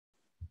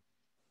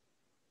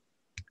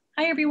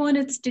Hi, everyone.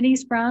 It's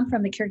Denise Brown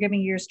from the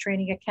Caregiving Years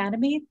Training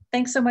Academy.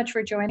 Thanks so much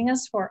for joining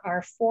us for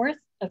our fourth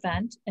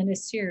event in a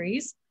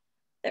series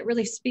that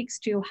really speaks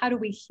to how do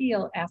we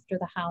heal after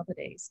the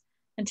holidays.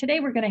 And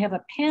today we're going to have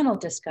a panel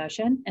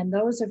discussion. And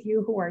those of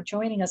you who are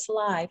joining us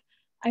live,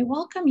 I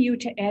welcome you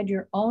to add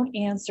your own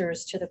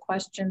answers to the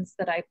questions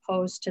that I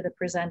pose to the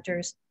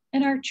presenters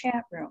in our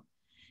chat room.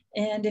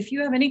 And if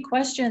you have any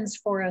questions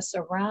for us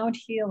around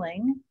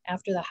healing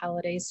after the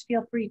holidays,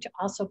 feel free to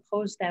also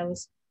pose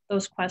those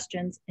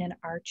questions in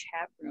our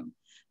chat room.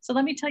 So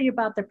let me tell you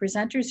about the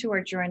presenters who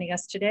are joining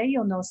us today.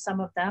 You'll know some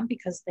of them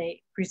because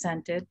they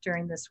presented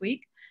during this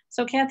week.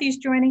 So Kathy's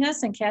joining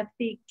us, and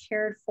Kathy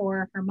cared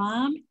for her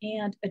mom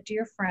and a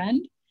dear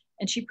friend,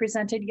 and she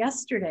presented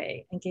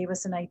yesterday and gave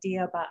us an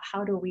idea about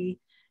how do we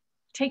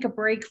take a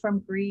break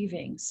from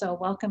grieving. So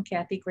welcome,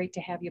 Kathy. Great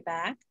to have you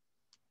back.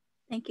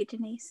 Thank you,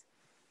 Denise.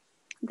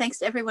 And thanks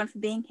to everyone for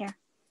being here.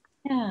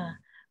 Yeah.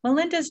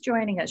 Melinda's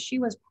joining us. She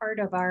was part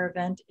of our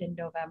event in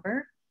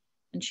November,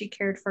 and she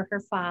cared for her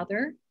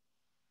father.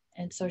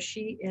 And so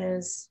she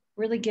is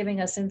really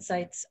giving us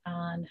insights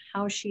on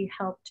how she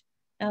helped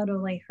not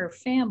only her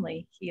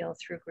family heal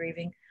through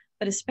grieving,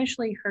 but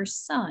especially her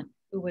son,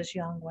 who was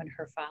young when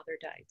her father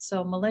died.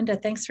 So Melinda,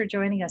 thanks for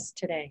joining us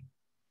today.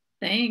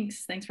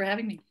 Thanks for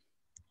having me.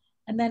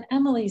 And then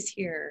Emily's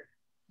here.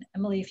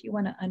 Emily, if you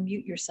want to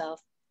unmute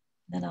yourself,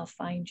 then I'll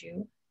find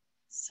you.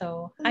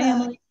 So hello. Hi,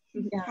 Emily.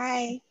 Yeah.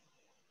 Hi.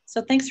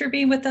 So thanks for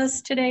being with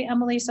us today,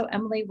 Emily. So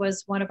Emily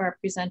was one of our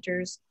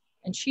presenters,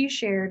 and she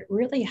shared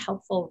really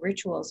helpful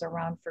rituals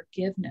around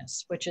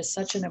forgiveness, which is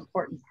such an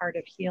important part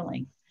of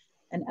healing.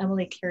 And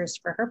Emily cares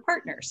for her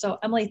partner. So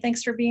Emily,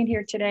 thanks for being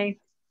here today.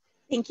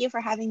 Thank you for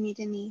having me,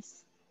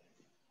 Denise.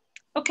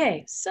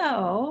 Okay,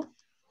 so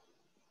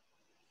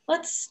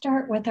let's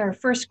start with our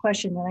first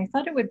question. And I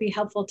thought it would be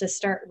helpful to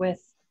start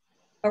with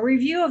a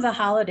review of the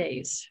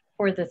holidays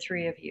for the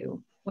three of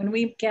you. When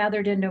we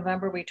gathered in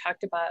November, we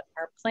talked about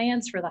our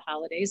plans for the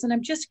holidays. And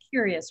I'm just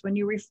curious, when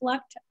you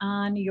reflect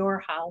on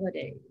your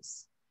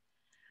holidays,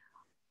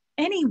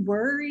 any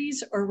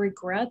worries or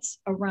regrets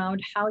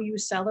around how you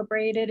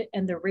celebrated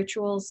and the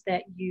rituals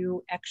that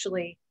you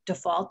actually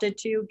defaulted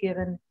to,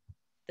 given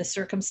the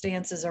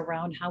circumstances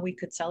around how we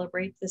could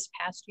celebrate this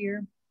past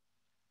year?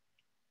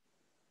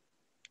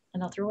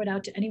 And I'll throw it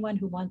out to anyone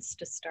who wants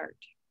to start.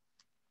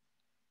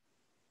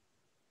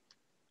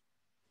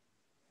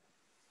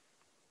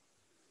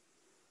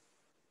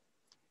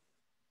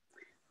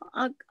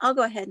 I'll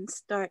go ahead and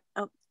start,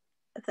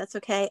 if that's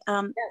okay.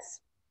 Yes.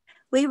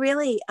 We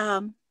really,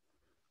 I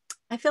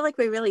feel like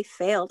we really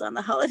failed on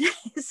the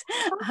holidays.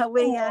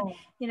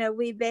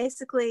 We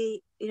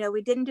basically,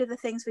 we didn't do the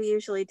things we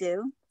usually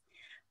do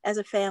as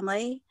a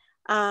family.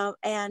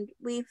 And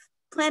we've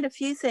planned a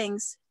few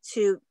things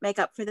to make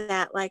up for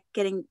that, like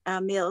getting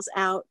meals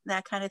out,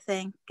 that kind of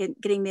thing,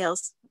 getting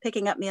meals,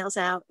 picking up meals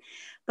out.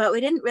 But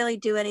we didn't really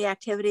do any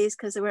activities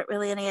because there weren't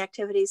really any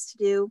activities to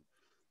do.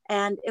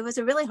 And it was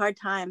a really hard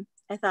time,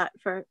 I thought,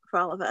 for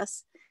all of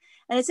us.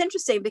 And it's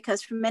interesting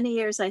because for many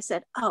years I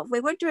said, oh, we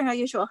weren't doing our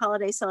usual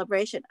holiday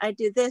celebration. I'd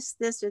do this,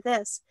 this, or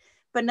this,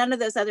 but none of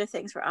those other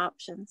things were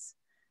options.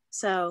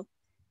 So,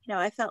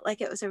 I felt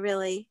like it was a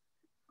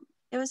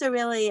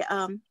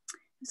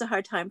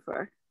hard time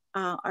for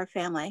our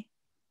family,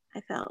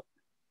 I felt.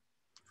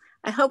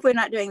 I hope we're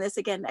not doing this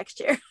again next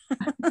year.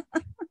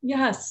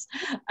 Yes,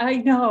 I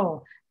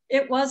know.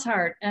 It was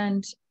hard.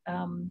 And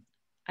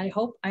I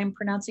hope I'm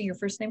pronouncing your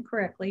first name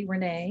correctly.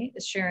 Renee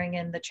is sharing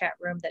in the chat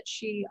room that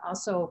she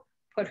also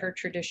put her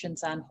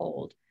traditions on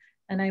hold.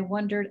 And I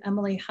wondered,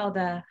 Emily, how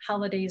the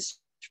holidays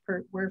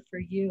were for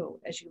you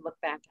as you look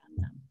back on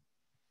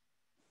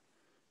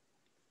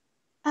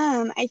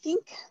them. I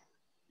think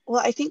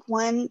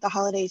the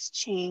holidays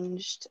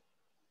changed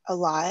a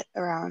lot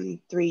around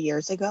 3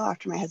 years ago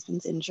after my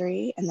husband's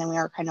injury. And then we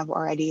are kind of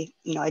already,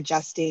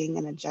 adjusting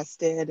and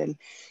adjusted. And,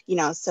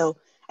 so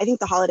I think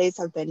the holidays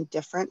have been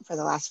different for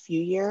the last few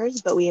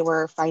years, but we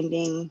were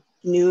finding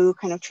new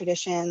kind of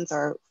traditions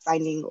or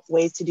finding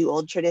ways to do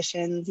old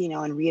traditions,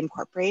 and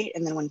reincorporate.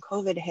 And then when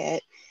COVID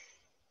hit,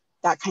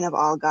 that kind of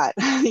all got,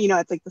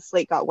 it's like the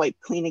slate got wiped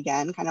clean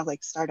again, kind of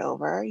like start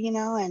over,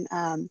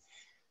 and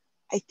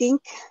I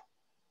think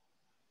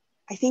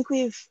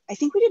we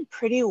did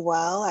pretty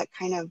well at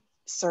kind of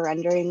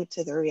surrendering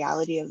to the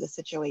reality of the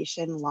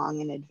situation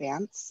long in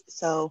advance.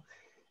 So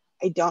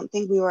I don't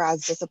think we were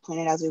as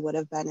disappointed as we would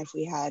have been if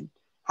we had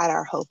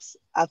our hopes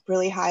up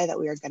really high that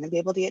we were going to be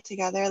able to get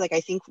together. Like, I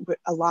think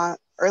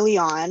early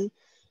on,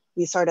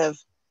 we sort of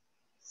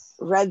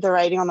read the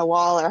writing on the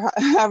wall, or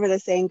however the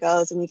saying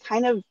goes, and we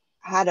kind of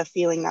had a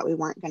feeling that we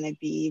weren't going to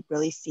be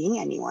really seeing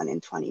anyone in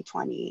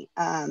 2020.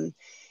 And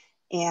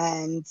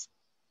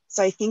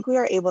so I think we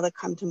were able to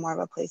come to more of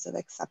a place of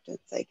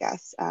acceptance, I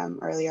guess,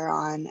 earlier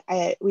on.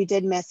 We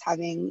did miss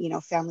having,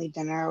 family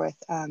dinner with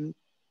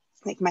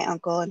like my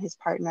uncle and his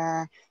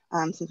partner,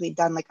 since we'd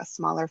done like a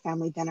smaller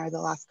family dinner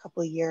the last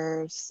couple of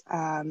years.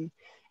 And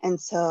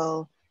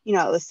so,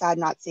 it was sad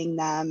not seeing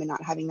them and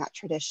not having that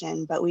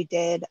tradition, but we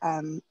did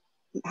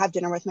have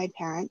dinner with my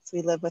parents.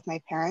 We live with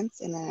my parents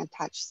in an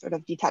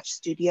detached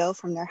studio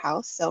from their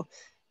house. So,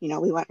 you know,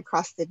 we went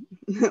across the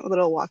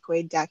little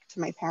walkway deck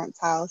to my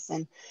parents' house,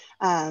 and,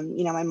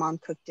 you know, my mom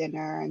cooked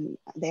dinner and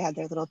they had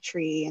their little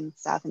tree and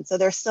stuff. And so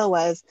there still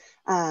was,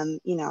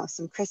 you know,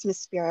 some Christmas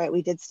spirit.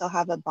 We did still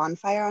have a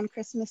bonfire on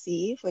Christmas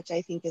Eve, which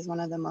I think is one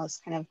of the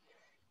most kind of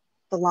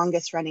the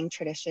longest running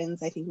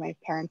traditions. I think my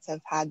parents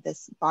have had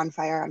this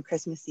bonfire on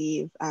Christmas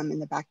Eve in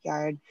the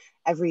backyard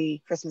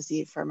every Christmas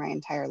Eve for my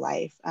entire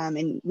life.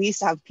 And we used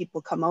to have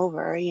people come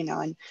over, you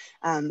know,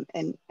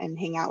 and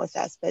hang out with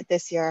us. But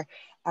this year,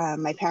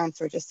 my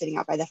parents were just sitting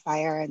out by the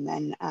fire. And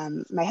then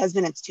my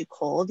husband, it's too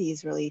cold.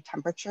 He's really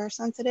temperature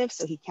sensitive,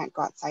 so he can't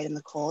go outside in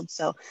the cold.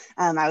 So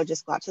I would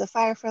just go out to the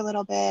fire for a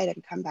little bit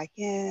and come back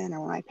in, or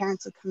when my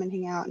parents would come and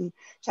hang out and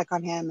check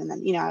on him. And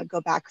then, you know, I'd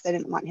go back because I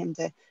didn't want him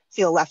to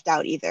feel left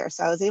out either.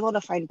 So I was able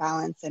to find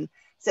balance and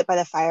sit by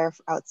the fire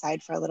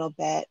outside for a little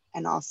bit,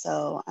 and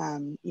also,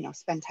 you know,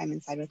 spend time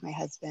inside with my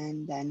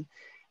husband. And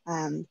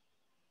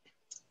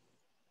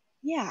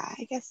yeah,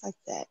 I guess that's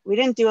it. We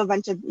didn't do a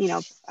bunch of, you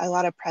know, a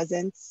lot of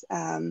presents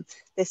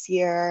this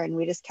year, and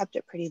we just kept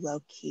it pretty low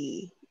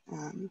key.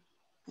 And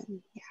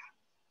yeah.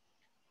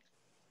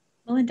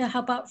 Melinda, how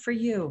about for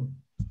you?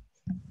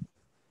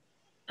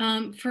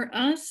 For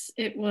us,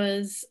 it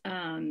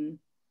went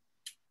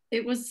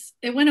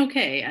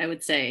okay, I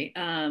would say.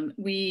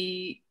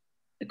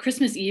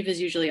 Christmas Eve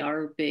is usually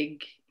our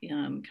big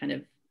kind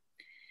of,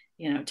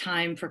 you know,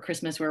 time for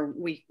Christmas where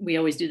we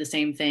always do the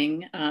same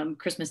thing.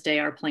 Christmas Day,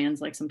 our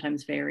plans like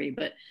sometimes vary,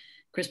 but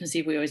Christmas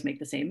Eve, we always make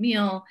the same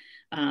meal.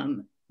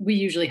 We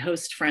usually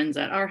host friends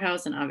at our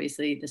house, and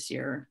obviously this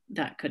year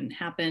that couldn't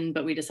happen,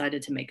 but we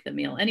decided to make the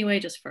meal anyway,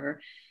 just for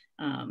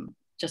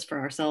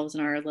ourselves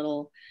and our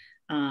little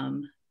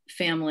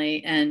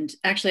family. And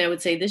actually, I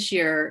would say this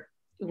year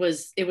it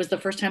was the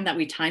first time that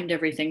we timed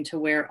everything to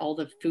where all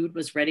the food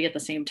was ready at the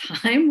same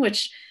time,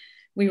 which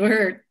we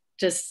were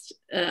just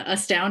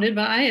astounded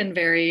by and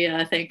very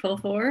thankful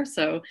for.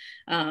 So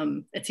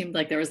it seemed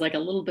like there was like a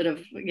little bit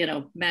of, you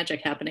know,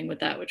 magic happening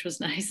with that, which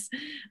was nice.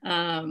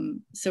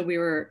 So we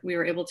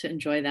were able to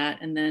enjoy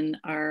that. And then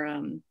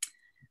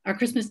our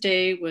Christmas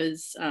Day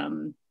was,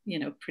 you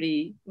know,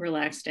 pretty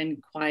relaxed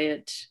and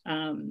quiet.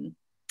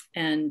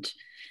 And,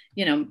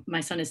 you know, my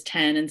son is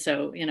 10. And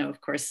so, you know,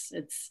 of course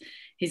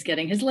he's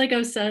getting his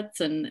Lego sets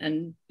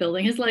and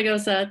building his Lego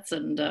sets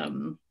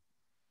and,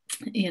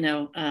 you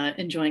know,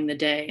 enjoying the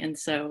day. And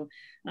so,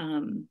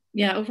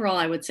 yeah, overall,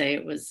 I would say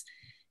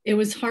it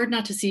was hard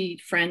not to see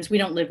friends. We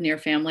don't live near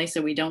family,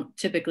 so we don't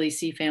typically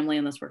see family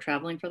unless we're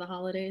traveling for the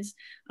holidays.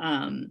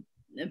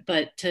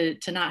 But to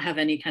not have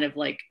any kind of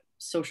like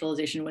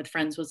socialization with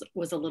friends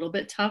was a little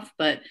bit tough.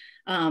 But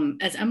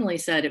as Emily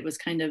said, it was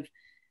kind of,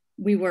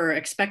 we were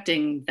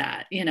expecting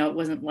that, you know, it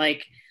wasn't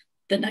like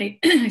the night,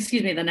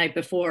 the night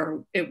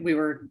before we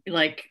were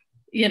like,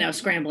 you know,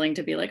 scrambling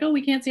to be like, oh,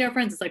 we can't see our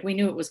friends. It's like, we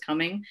knew it was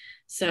coming.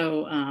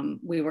 So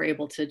we were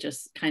able to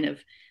just kind of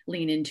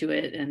lean into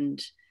it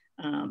and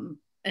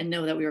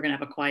know that we were going to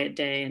have a quiet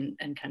day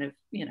and kind of,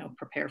 you know,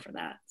 prepare for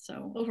that.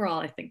 So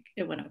overall, I think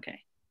it went okay.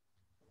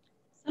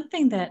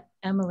 Something that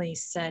Emily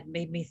said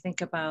made me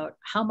think about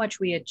how much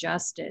we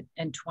adjusted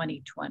in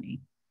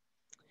 2020.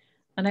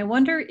 And I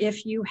wonder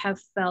if you have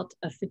felt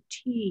a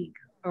fatigue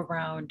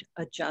around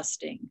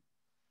adjusting.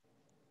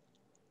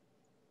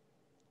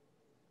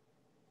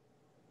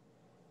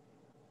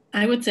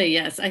 I would say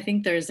yes. I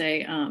think there's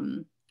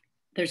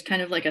there's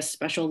kind of like a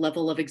special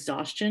level of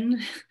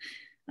exhaustion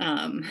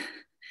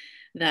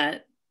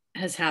that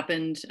has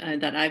happened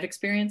that I've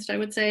experienced, I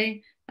would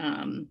say.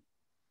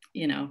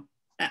 You know,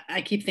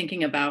 I keep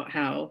thinking about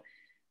how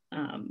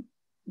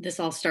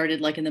this all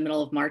started like in the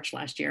middle of March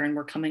last year, and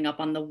we're coming up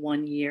on the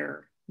 1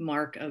 year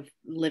mark of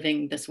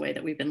living this way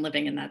that we've been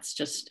living. And that's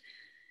just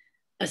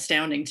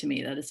astounding to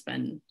me that it's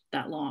been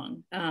that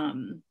long.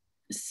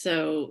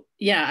 So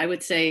yeah, I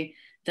would say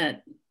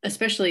that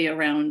especially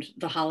around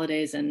the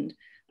holidays and,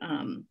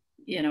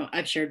 you know,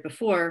 I've shared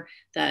before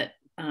that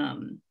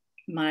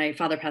my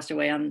father passed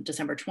away on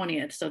December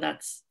 20th. So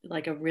that's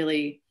like a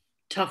really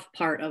tough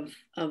part of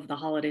the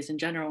holidays in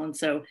general. And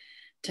so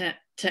to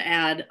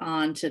add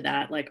on to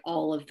that, like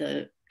all of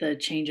the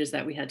changes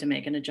that we had to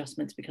make and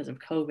adjustments because of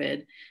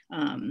COVID,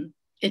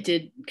 it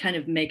did kind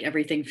of make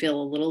everything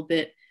feel a little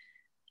bit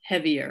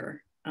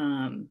heavier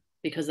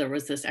because there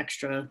was this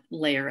extra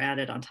layer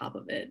added on top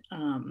of it.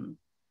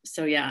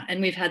 So yeah,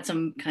 and we've had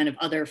some kind of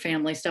other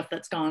family stuff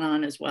that's gone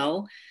on as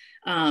well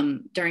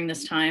during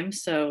this time.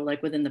 So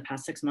like within the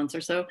past 6 months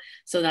or so.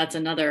 So that's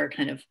another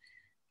kind of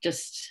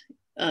just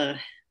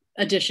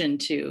addition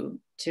to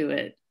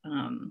it.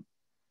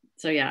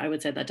 So yeah, I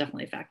would say that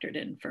definitely factored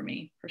in for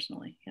me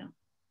personally. Yeah.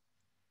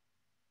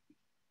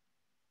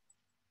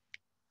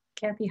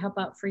 Kathy, how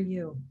about for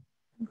you?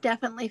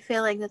 Definitely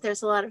feeling that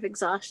there's a lot of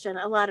exhaustion,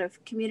 a lot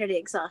of community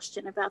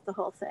exhaustion about the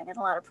whole thing, and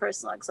a lot of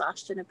personal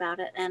exhaustion about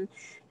it. And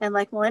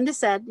like Melinda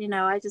said, you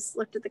know, I just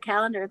looked at the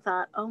calendar and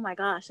thought, oh my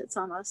gosh, it's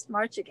almost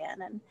March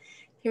again. And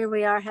here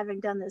we are having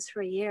done this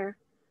for a year.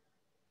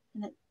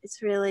 And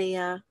it's really,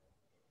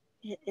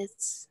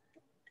 it's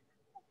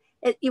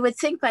You would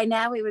think by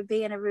now we would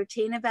be in a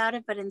routine about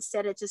it, but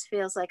instead it just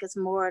feels like it's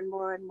more and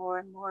more and more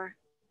and more.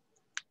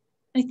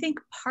 I think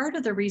part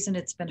of the reason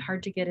it's been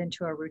hard to get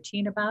into a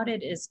routine about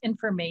it is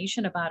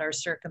information about our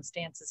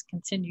circumstances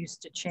continues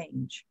to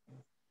change.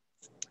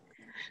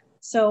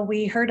 So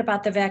we heard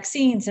about the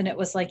vaccines and it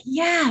was like,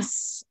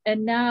 yes.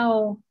 And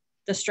now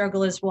the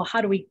struggle is, well,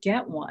 how do we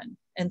get one?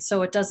 And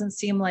so it doesn't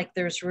seem like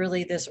there's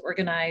really this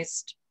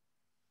organized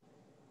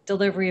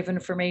delivery of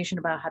information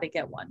about how to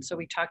get one. So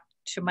we talked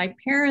to my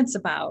parents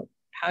about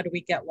how do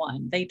we get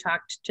one. They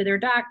talked to their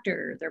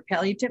doctor, their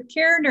palliative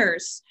care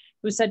nurse,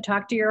 who said,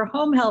 talk to your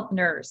home health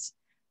nurse.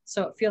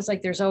 So it feels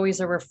like there's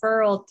always a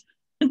referral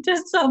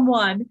to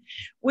someone,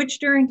 which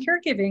during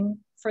caregiving,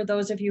 for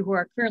those of you who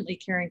are currently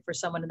caring for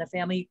someone in the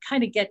family, you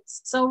kind of get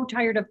so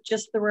tired of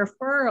just the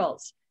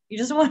referrals. You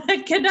just want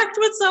to connect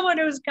with someone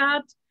who's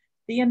got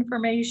the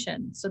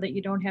information so that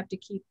you don't have to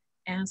keep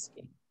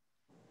asking.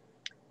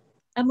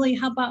 Emily,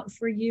 how about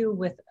for you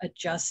with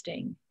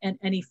adjusting and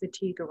any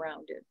fatigue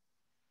around it?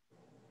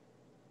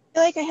 I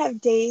feel like I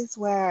have days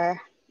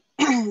where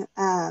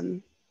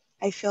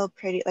I feel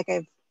pretty, like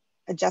I've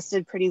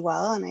adjusted pretty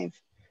well, and I've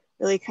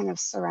really kind of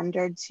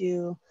surrendered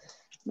to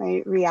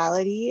my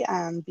reality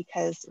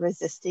because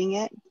resisting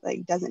it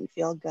like doesn't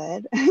feel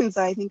good. And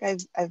so I think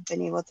I've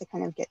been able to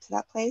kind of get to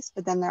that place.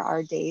 But then there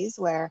are days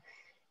where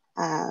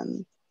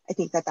I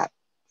think that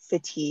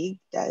fatigue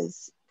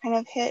does kind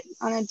of hit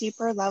on a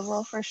deeper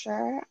level for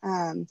sure.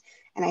 And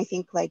I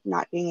think like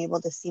not being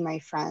able to see my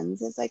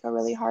friends is like a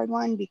really hard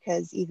one,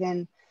 because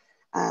even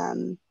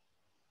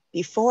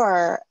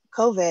before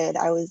COVID,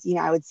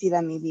 I would see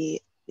them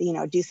maybe,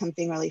 do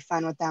something really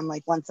fun with them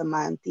like once a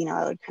month.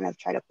 I would kind of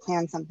try to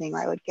plan something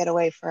where I would get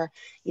away for,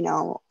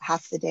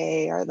 half the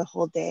day or the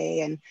whole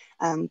day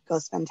and go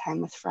spend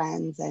time with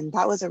friends. And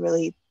that was a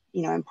really,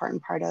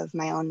 important part of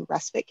my own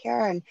respite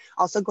care, and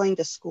also going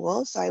to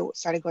school. So I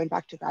started going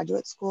back to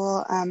graduate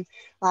school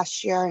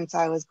last year. And so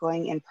I was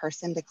going in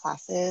person to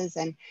classes.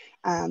 And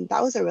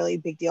that was a really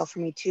big deal for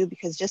me too,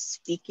 because just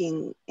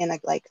speaking in a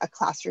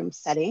classroom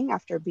setting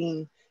after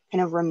being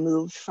kind of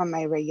removed from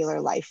my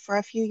regular life for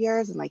a few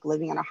years and like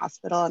living in a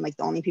hospital, and like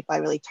the only people I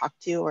really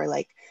talked to were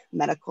like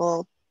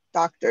medical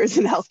doctors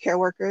and healthcare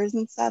workers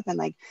and stuff, and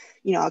like,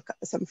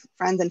 some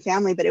friends and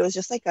family. But it was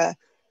just like a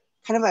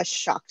kind of a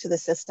shock to the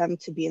system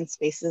to be in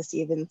spaces to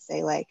even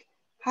say like,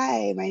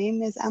 hi, my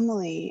name is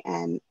Emily.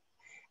 And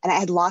I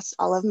had lost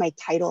all of my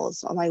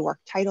titles, all my work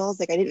titles.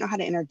 Like I didn't know how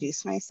to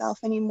introduce myself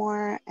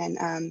anymore.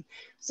 And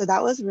so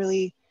that was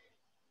really,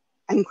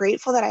 I'm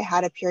grateful that I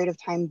had a period of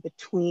time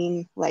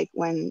between like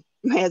when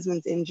my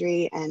husband's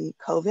injury and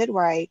COVID,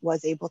 where I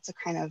was able to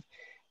kind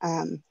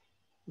of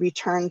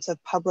return to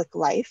public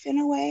life in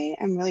a way.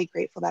 I'm really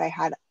grateful that I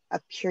had a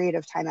period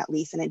of time at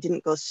least, and it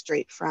didn't go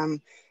straight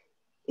from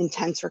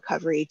intense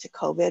recovery to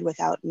COVID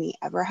without me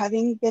ever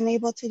having been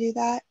able to do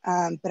that.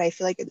 But I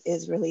feel like it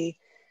is really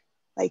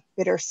like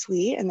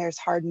bittersweet, and there's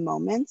hard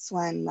moments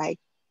when like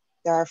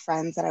there are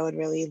friends that I would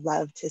really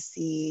love to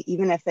see,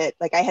 even if it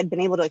like I had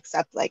been able to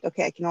accept like,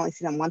 okay, I can only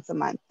see them once a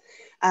month.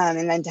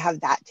 And then to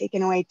have that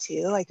taken away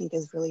too, I think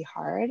is really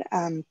hard.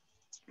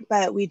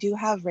 But we do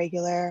have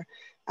regular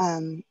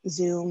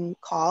Zoom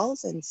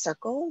calls and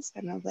circles,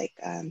 kind of like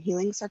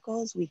healing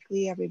circles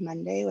weekly every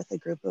Monday with a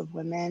group of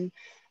women,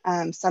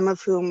 some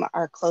of whom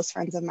are close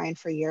friends of mine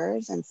for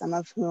years, and some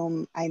of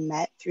whom I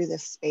met through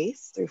this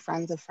space, through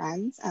friends of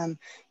friends.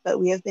 But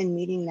we have been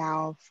meeting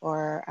now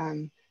for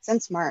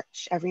since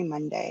March, every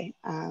Monday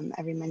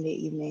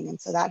evening.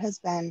 And so that has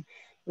been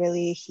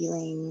really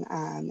healing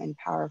and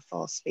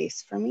powerful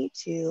space for me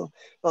to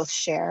both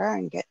share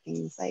and get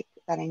things like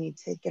that I need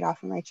to get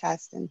off of my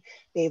chest and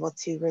be able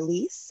to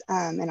release,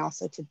 and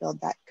also to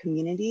build that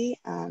community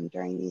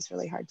during these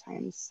really hard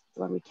times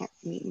when we can't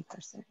meet in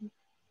person.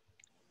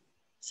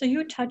 So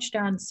you touched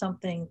on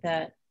something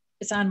that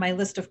is on my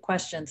list of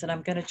questions, and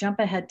I'm going to jump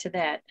ahead to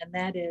that, and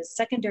that is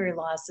secondary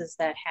losses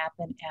that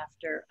happen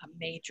after a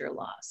major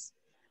loss.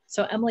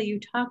 So Emily, you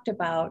talked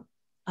about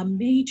a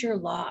major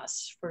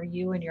loss for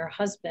you and your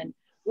husband,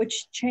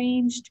 which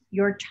changed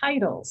your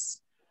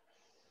titles.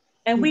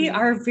 And we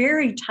are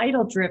very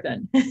title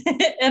driven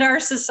in our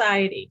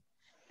society.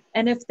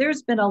 And if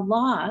there's been a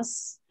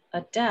loss,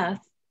 a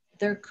death,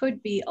 there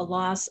could be a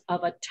loss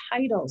of a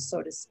title,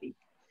 so to speak.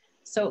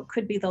 So it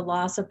could be the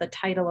loss of the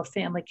title of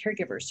family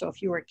caregiver. So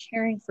if you were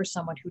caring for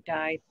someone who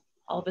died,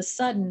 all of a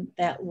sudden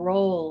that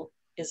role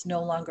is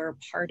no longer a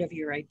part of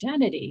your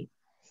identity.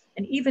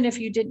 And even if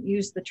you didn't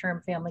use the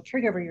term family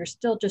caregiver, you're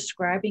still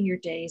describing your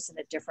days in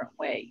a different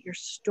way. Your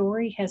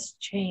story has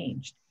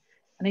changed.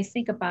 And I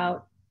think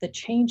about the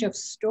change of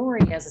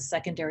story as a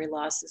secondary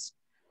loss is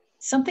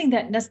something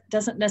that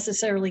doesn't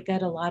necessarily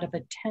get a lot of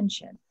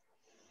attention.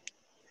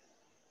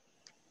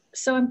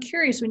 So I'm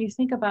curious, when you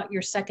think about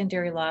your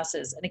secondary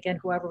losses, and again,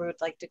 whoever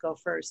would like to go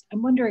first,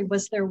 I'm wondering,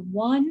 was there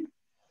one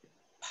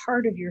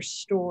part of your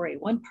story,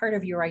 one part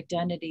of your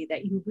identity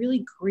that you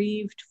really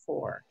grieved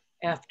for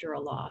after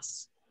a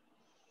loss?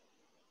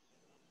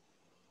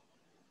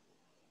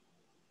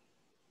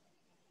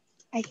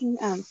 I can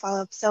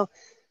follow up. So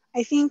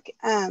I think,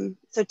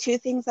 so two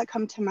things that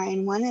come to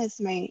mind. One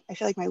is I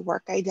feel like my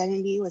work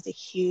identity was a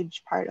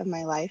huge part of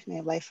my life.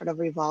 My life sort of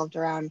revolved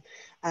around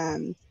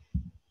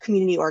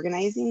community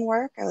organizing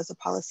work. I was a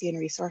policy and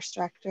resource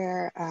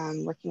director,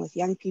 working with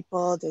young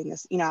people, doing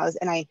this,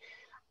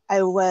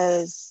 I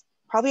was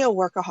probably a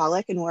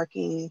workaholic and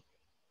working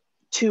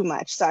too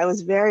much. So I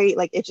was very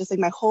like, it's just like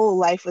my whole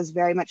life was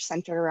very much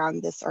centered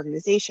around this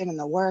organization and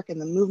the work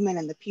and the movement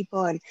and the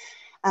people.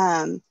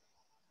 And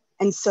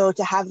so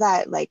to have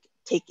that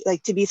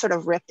to be sort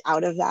of ripped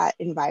out of that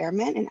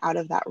environment and out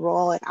of that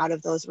role and out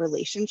of those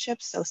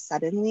relationships so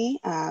suddenly,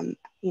 and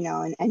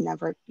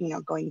never,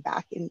 going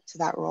back into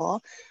that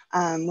role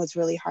was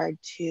really hard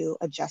to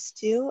adjust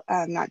to,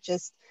 not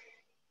just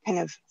kind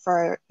of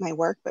for my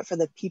work, but for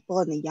the people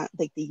and the young,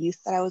 like the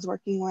youth that I was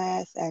working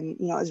with. And,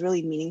 it was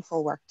really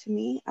meaningful work to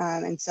me.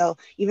 And so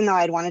even though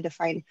I'd wanted to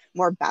find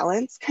more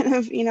balance kind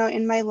of,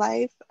 in my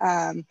life,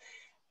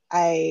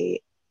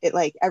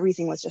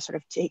 everything was just sort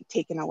of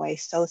taken away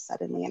so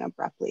suddenly and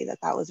abruptly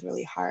that was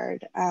really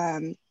hard.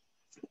 And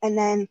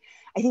then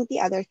I think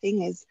the other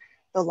thing is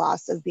the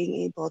loss of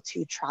being able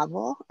to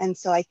travel. And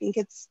so I think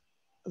it's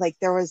like,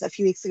 there was a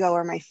few weeks ago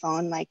where my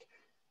phone,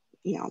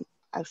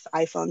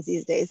 iPhones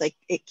these days, like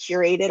it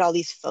curated all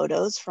these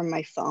photos from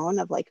my phone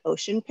of like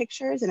ocean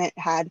pictures, and it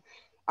had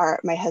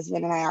my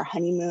husband and I, our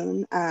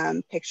honeymoon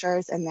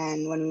pictures. And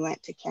then when we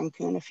went to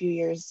Cancun a few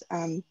years,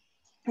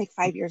 like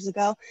 5 years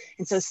ago.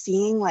 And so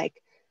seeing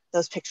like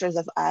those pictures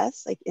of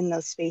us like in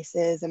those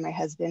spaces, and my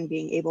husband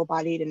being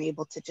able-bodied and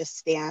able to just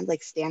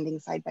standing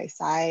side by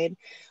side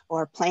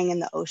or playing in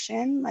the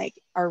ocean, like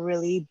are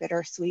really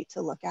bittersweet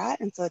to look at.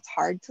 And so it's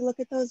hard to look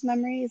at those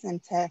memories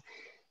and to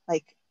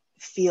like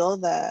feel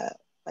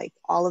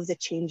all of the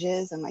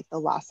changes and like the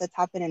loss that's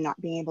happened and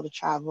not being able to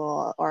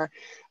travel, or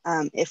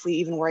if we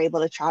even were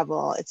able to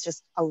travel, it's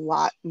just a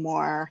lot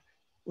more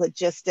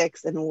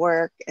logistics and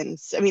work. And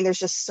there's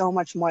just so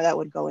much more that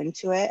would go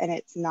into it. And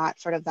it's not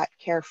sort of that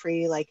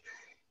carefree,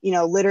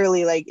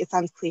 literally, like it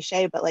sounds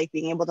cliche, but like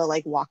being able to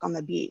like walk on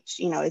the beach,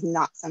 is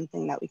not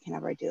something that we can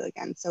ever do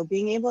again. So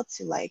being able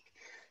to like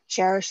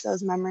cherish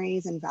those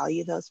memories and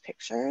value those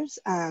pictures,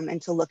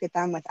 and to look at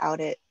them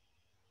without it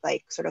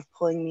like sort of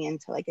pulling me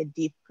into like a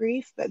deep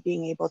grief, but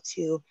being able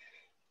to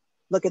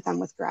look at them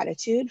with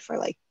gratitude for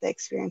like the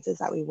experiences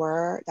that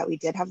we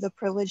did have the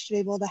privilege to be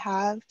able to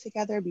have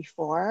together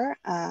before,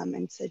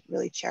 and to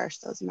really cherish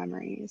those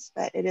memories.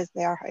 But it is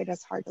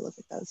hard to look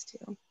at those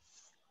too.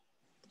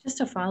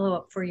 Just a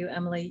follow-up for you,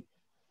 Emily.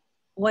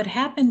 What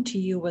happened to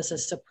you was a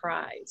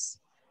surprise.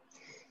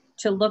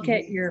 To look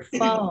at your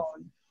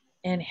phone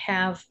and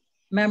have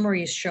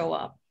memories show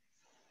up.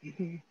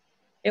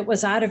 It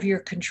was out of your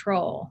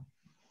control.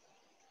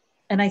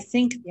 And I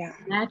think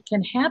that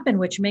can happen,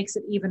 which makes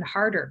it even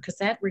harder, because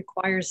that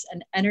requires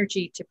an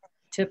energy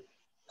to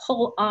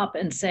pull up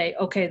and say,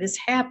 okay, this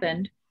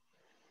happened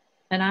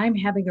and I'm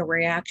having a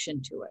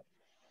reaction to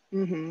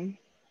it.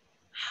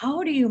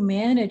 How do you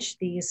manage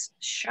these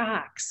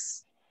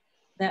shocks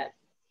that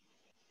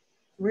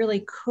really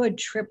could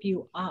trip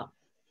you up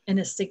in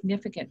a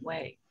significant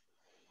way?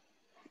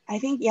 I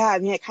think,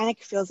 it kind of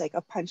feels like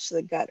a punch to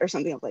the gut or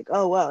something of like,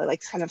 oh, well, it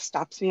like kind of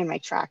stops me in my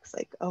tracks.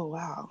 Like, oh,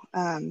 wow.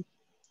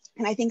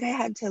 And I think I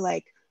had to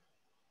like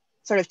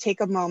sort of take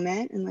a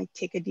moment and like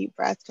take a deep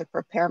breath to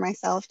prepare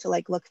myself to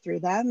like look through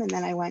them. And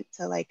then I went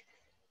to like,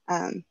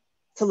 to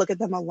look at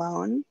them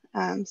alone.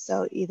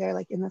 So either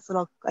like in this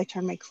I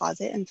turned my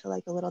closet into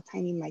like a little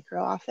tiny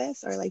micro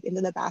office, or like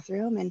into the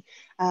bathroom.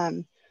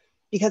 And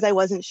because I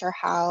wasn't sure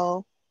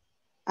how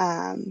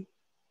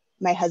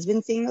my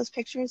husband seeing those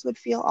pictures would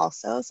feel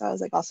also. So I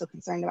was like also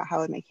concerned about how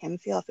it would make him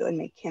feel, if it would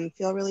make him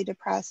feel really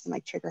depressed and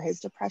like trigger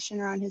his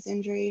depression around his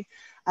injury.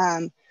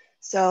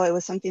 So it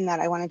was something that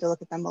I wanted to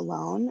look at them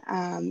alone,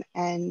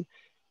 and,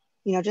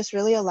 just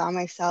really allow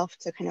myself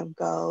to kind of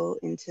go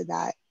into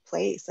that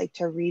place, like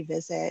to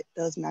revisit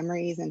those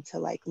memories and to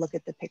like look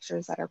at the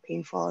pictures that are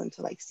painful, and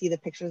to like see the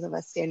pictures of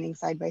us standing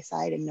side by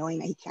side and knowing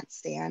that he can't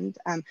stand.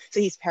 So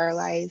he's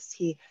paralyzed.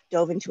 He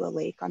dove into a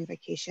lake on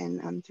vacation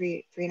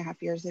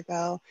 3.5 years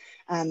ago,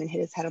 and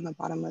hit his head on the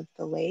bottom of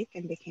the lake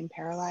and became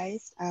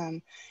paralyzed.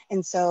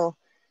 And so,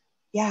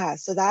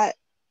 so that,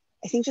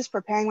 I think just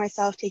preparing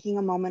myself, taking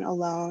a moment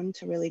alone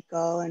to really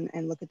go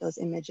and look at those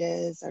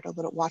images, or to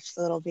watch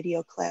the little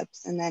video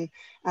clips. And then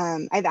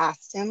I've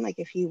asked him like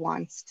if he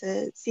wants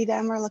to see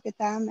them or look at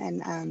them,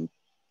 and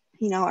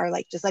or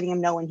like just letting him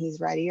know when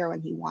he's ready or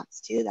when he wants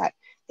to, that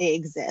they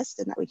exist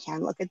and that we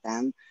can look at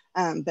them,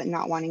 but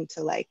not wanting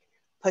to like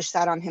push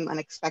that on him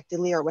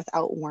unexpectedly or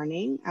without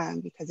warning,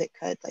 because it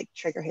could like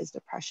trigger his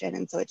depression.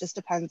 And so it just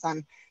depends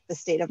on the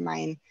state of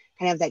mind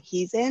kind of that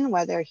he's in,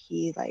 whether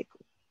he like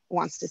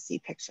wants to see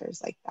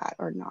pictures like that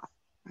or not.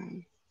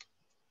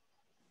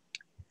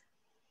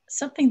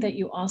 Something that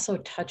you also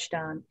touched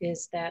on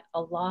is that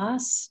a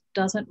loss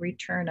doesn't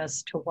return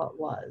us to what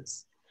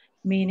was,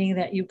 meaning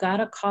that you got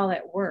a call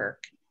at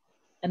work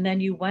and then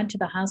you went to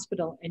the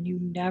hospital and you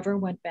never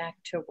went back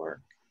to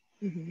work.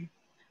 And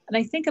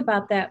I think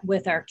about that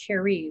with our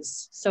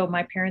careys. So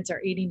my parents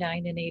are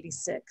 89 and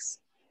 86.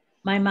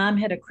 My mom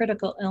had a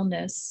critical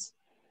illness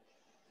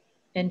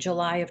in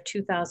July of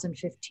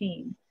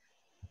 2015.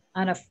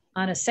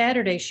 On a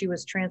Saturday, she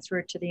was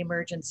transferred to the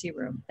emergency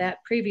room.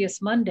 That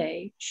previous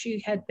Monday,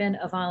 she had been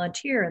a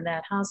volunteer in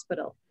that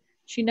hospital.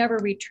 She never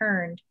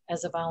returned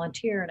as a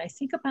volunteer. And I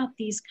think about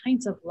these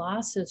kinds of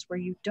losses where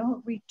you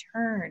don't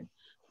return,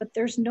 but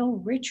there's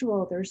no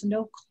ritual, there's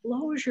no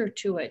closure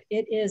to it.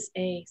 It is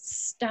a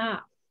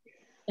stop,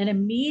 an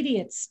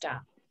immediate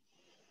stop.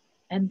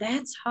 And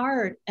that's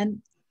hard.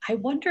 And I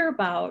wonder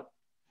about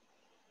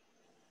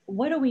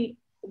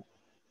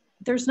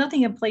there's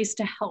nothing in place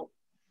to help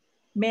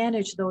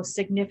manage those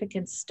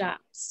significant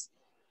stops.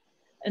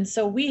 And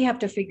so we have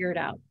to figure it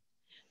out.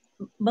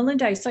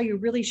 Melinda, I saw you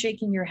really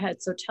shaking your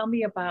head. So tell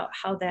me about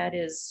how that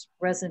is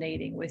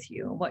resonating with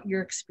you and what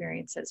your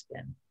experience has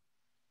been.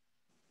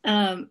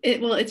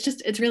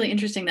 It's really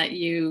interesting that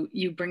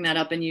you bring that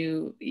up and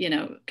you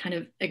kind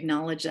of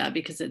acknowledge that,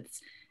 because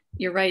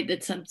you're right.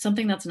 It's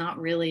something that's not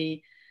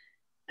really,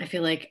 I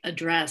feel like,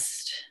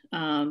 addressed,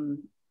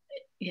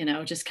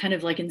 just kind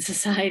of like in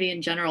society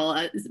in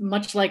general,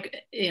 much like,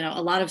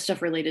 a lot of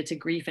stuff related to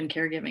grief and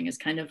caregiving is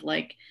kind of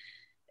like,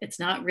 it's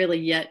not really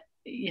yet,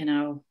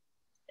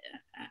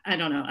 I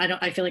don't know.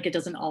 I feel like it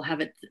doesn't all have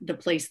the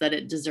place that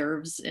it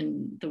deserves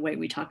in the way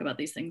we talk about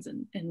these things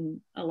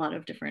in a lot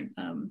of different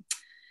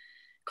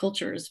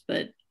cultures.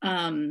 But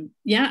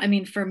yeah, I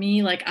mean, for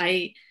me, like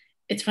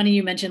it's funny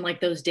you mentioned like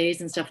those days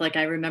and stuff. Like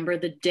I remember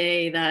the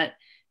day that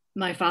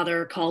my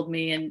father called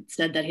me and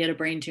said that he had a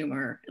brain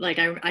tumor. Like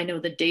I know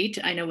the date,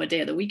 I know what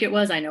day of the week it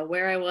was, I know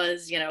where I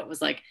was, it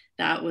was like,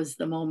 that was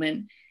the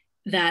moment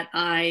that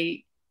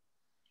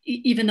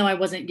even though I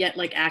wasn't yet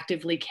like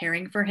actively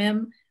caring for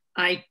him,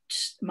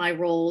 my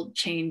role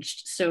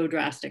changed so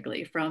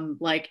drastically from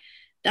like,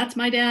 that's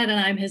my dad and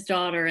I'm his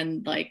daughter,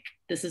 and like,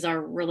 this is our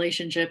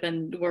relationship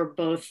and we're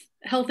both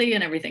healthy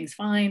and everything's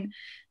fine,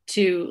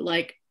 to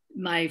like,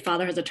 my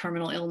father has a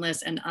terminal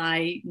illness and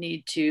I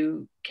need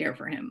to care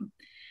for him.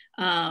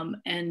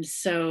 And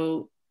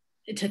so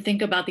to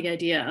think about the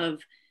idea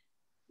of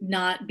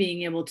not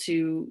being able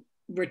to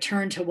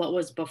return to what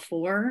was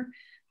before,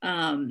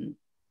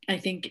 I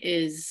think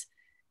is,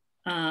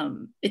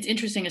 it's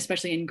interesting,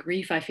 especially in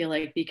grief, I feel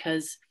like,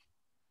 because,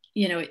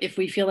 if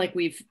we feel like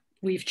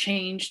we've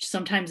changed,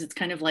 sometimes it's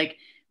kind of like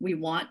we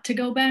want to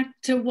go back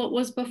to what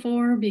was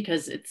before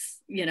because it's,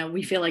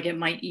 we feel like it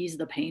might ease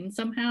the pain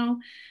somehow.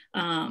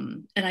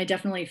 And I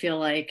definitely feel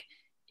like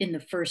in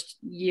the first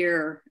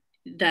year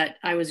that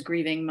I was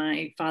grieving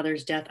my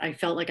father's death, I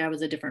felt like I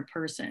was a different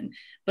person.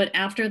 But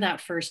after that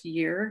first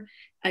year,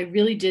 I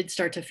really did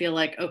start to feel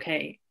like,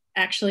 okay,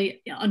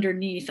 actually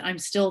underneath, I'm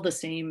still the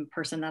same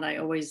person that I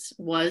always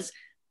was,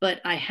 but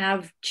I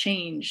have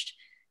changed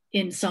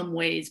in some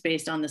ways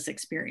based on this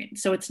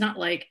experience. So it's not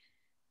like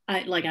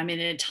I'm an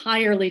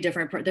entirely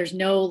different there's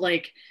no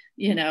like,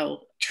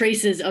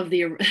 traces of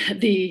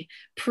the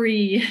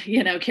pre,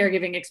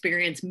 caregiving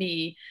experience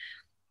me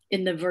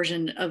in the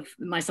version of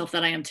myself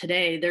that I am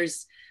today.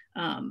 There's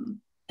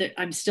I'm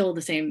still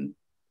the same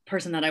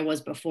person that I was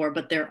before,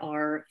 but there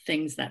are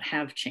things that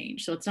have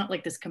changed. So it's not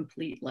like this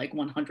complete like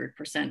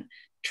 100%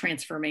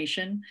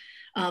 transformation.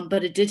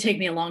 But it did take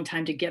me a long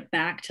time to get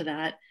back to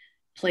that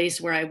place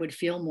where I would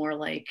feel more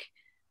like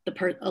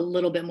a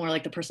little bit more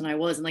like the person I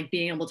was, and like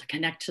being able to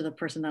connect to the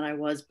person that I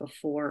was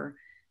before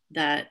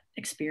that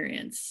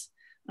experience,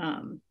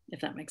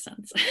 if that makes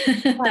sense.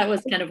 That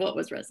was kind of what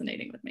was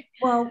resonating with me.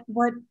 Well,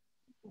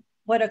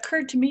 what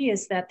occurred to me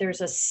is that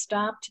there's a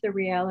stop to the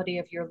reality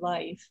of your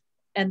life,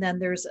 and then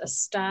there's a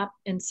stop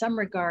in some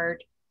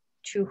regard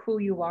to who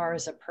you are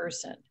as a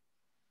person.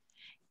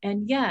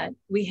 And yet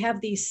we have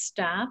these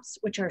stops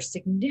which are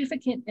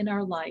significant in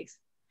our life,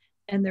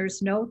 and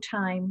there's no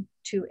time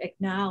to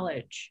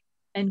acknowledge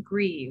and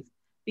grieve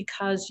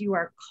because you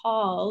are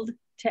called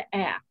to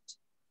act.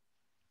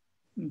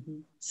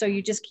 Mm-hmm. So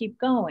you just keep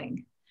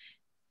going.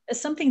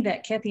 It's something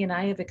that Kathy and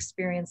I have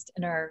experienced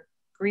in our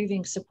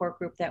grieving support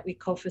group that we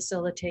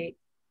co-facilitate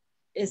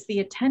is the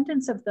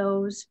attendance of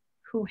those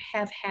who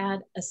have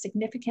had a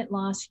significant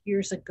loss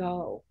years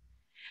ago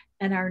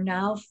and are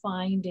now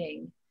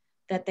finding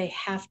that they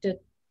have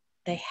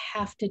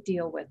to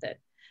deal with it,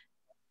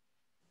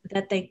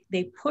 that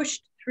they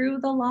pushed through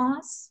the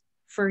loss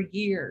for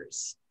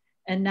years,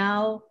 and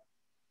now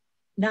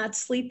not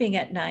sleeping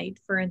at night,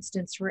 for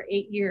instance, for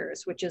 8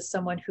 years, which is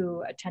someone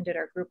who attended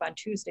our group on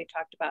Tuesday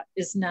talked about,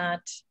 is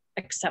not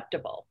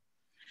acceptable.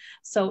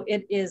 So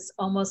it is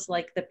almost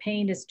like the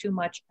pain is too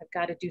much. I've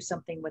got to do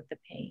something with the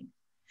pain.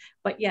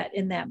 But yet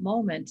in that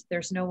moment,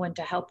 there's no one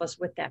to help us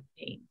with that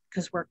pain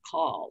because we're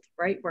called,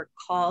 right? We're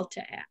called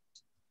to act.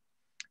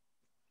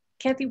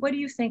 Kathy, what do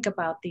you think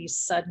about these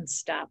sudden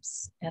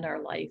stops in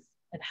our life,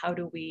 and how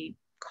do we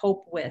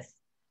cope with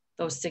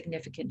those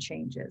significant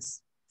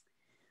changes?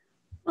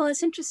 Well,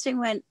 it's interesting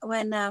when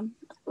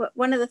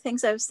one of the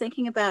things I was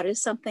thinking about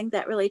is something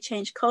that really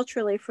changed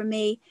culturally for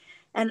me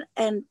and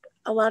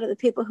a lot of the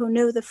people who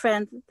knew the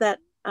friend that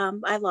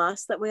I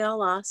lost, that we all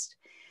lost,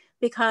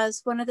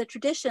 because one of the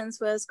traditions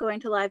was going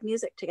to live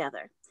music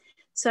together.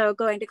 So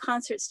going to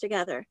concerts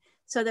together.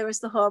 So there was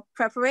the whole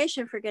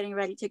preparation for getting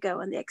ready to go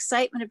and the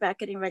excitement about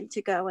getting ready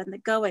to go and the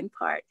going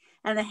part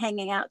and the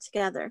hanging out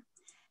together.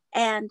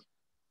 And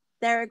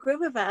there are a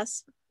group of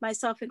us,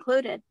 myself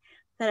included,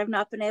 that have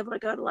not been able to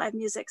go to live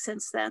music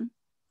since then.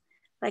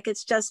 Like,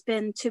 it's just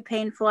been too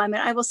painful. I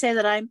mean, I will say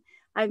that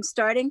I'm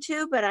starting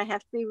to, but I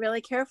have to be really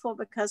careful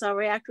because I'll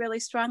react really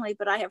strongly.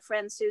 But I have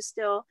friends who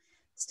still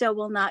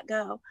will not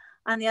go.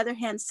 On the other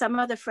hand, some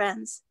other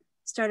friends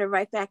started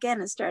right back in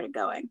and started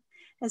going.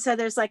 And so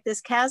there's like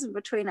this chasm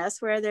between us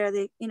where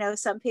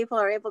some people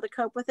are able to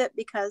cope with it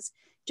because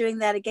doing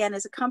that again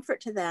is a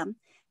comfort to them.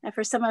 And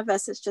for some of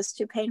us, it's just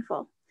too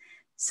painful.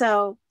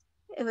 So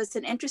it was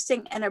an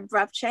interesting and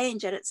abrupt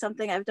change. And it's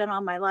something I've done all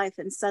my life.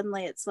 And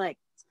suddenly it's like,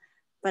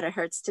 but it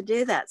hurts to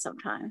do that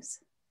sometimes.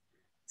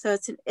 So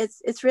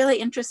it's really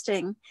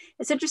interesting.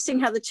 It's interesting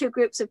how the two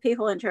groups of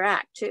people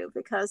interact too,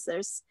 because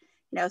there's,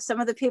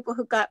 some of the people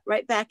who got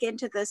right back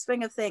into the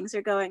swing of things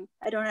are going,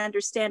 I don't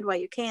understand why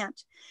you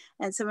can't.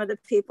 And some of the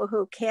people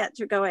who can't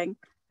are going,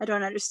 I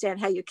don't understand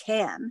how you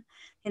can,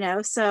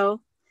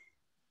 so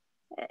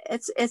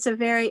it's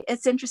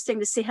interesting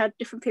to see how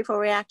different people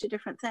react to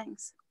different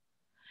things.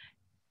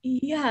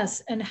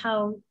 Yes, and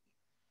how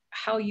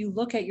you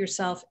look at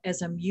yourself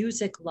as a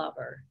music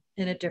lover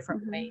in a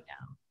different way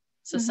now.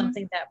 So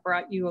something that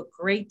brought you a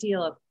great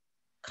deal of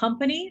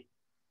company,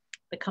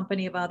 the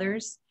company of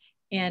others,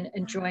 and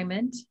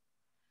enjoyment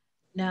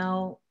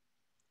now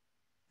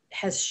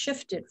has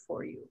shifted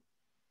for you.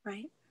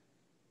 Right.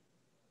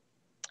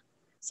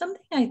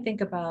 Something I think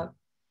about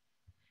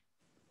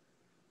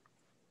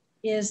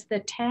is the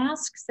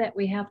tasks that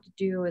we have to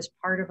do as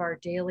part of our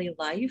daily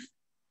life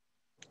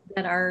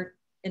that are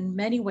in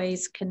many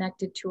ways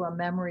connected to a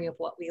memory of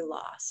what we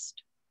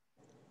lost.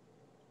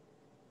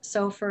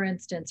 So for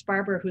instance,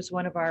 Barbara, who's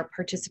one of our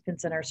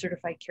participants in our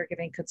Certified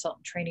Caregiving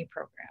Consultant Training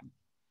Program,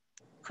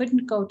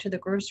 couldn't go to the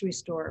grocery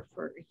store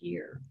for a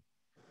year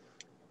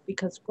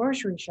because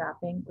grocery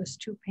shopping was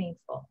too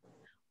painful.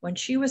 When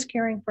she was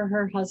caring for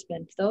her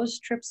husband, those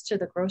trips to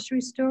the grocery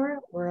store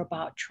were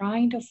about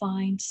trying to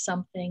find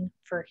something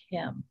for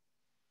him.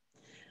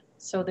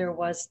 So there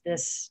was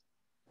this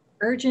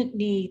urgent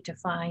need to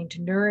find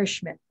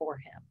nourishment for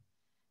him.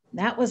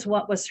 That was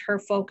what was her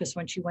focus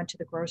when she went to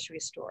the grocery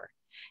store.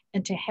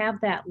 And to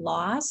have that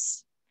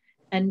loss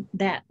and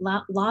that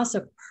loss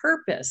of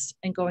purpose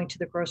in going to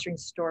the grocery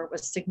store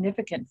was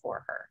significant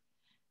for her.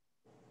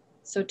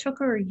 So it took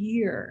her a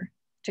year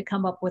to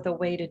come up with a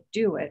way to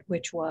do it,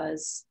 which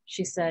was,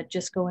 she said,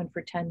 just go in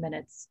for 10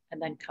 minutes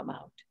and then come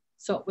out.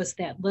 So it was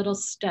that little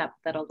step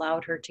that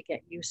allowed her to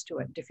get used to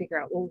it and to figure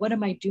out, well, what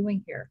am I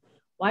doing here?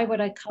 Why would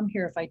I come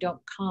here if I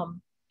don't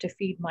come to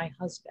feed my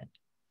husband?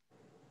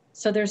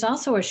 So there's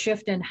also a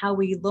shift in how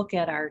we look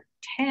at our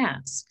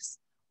tasks,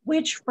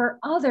 which for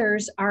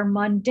others are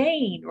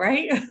mundane,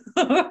 right?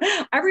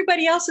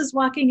 Everybody else is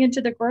walking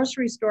into the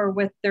grocery store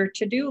with their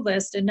to-do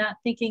list and not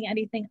thinking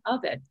anything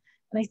of it.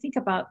 And I think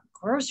about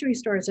grocery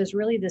stores as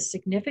really the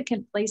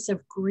significant place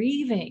of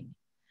grieving,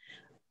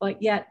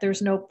 but yet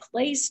there's no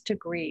place to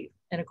grieve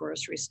in a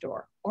grocery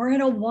store or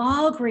in a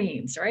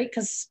Walgreens, right?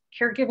 Because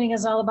caregiving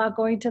is all about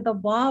going to the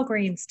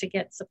Walgreens to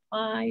get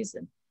supplies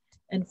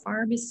and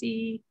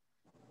pharmacy.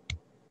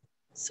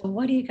 So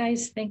what do you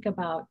guys think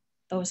about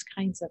those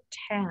kinds of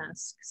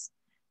tasks,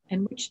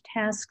 and which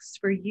tasks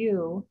for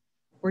you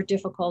were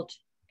difficult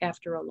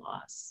after a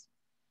loss?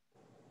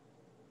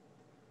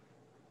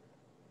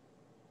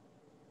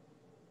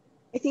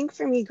 I think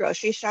for me,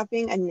 grocery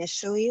shopping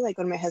initially, like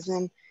when my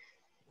husband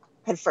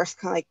had first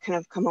kind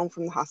of come home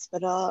from the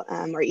hospital,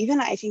 or even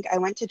I think I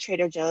went to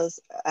Trader Joe's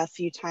a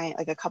few times,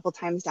 like a couple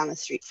times down the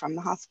street from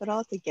the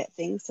hospital to get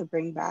things to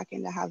bring back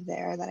and to have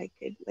there that I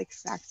could, like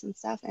snacks and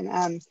stuff.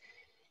 And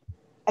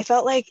I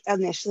felt like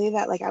initially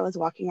that like I was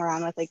walking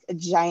around with like a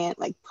giant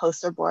like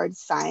poster board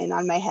sign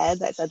on my head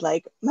that said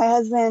like, my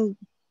husband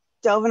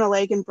dove in a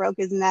lake and broke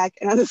his neck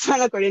and has a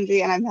spinal cord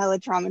injury and I'm hella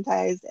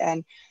traumatized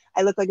and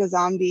I look like a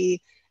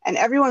zombie. And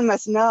everyone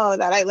must know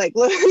that I like,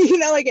 look,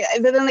 like,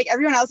 and then like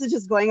everyone else is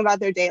just going about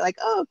their day, like,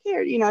 oh,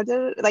 here,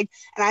 like,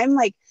 and I'm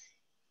like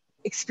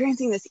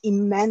experiencing this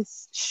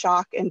immense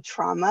shock and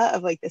trauma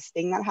of like this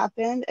thing that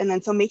happened. And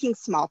then so making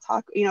small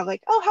talk,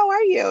 like, oh, how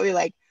are you? You're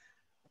like,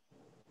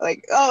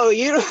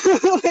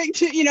 oh,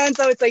 like, and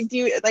so it's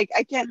like,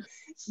 I can't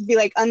be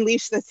like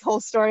unleash this whole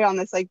story on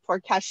this like poor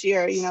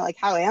cashier, like,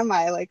 how am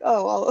I? Like,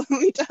 oh, well,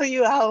 let me tell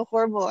you how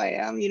horrible I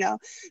am,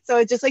 So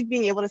it's just like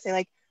being able to say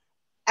like,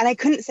 and I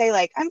couldn't say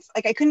like,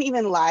 I couldn't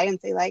even lie and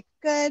say like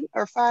good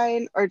or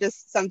fine or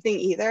just something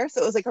either.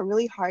 So it was like a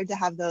really hard to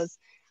have those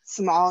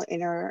small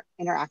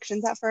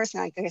interactions at first.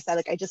 And like I said,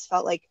 like, I just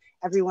felt like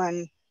I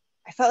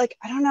felt like,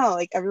 I don't know,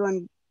 like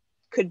everyone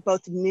could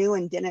both knew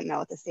and didn't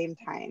know at the same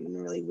time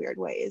in really weird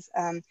ways.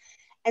 And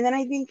then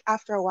I think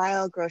after a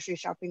while, grocery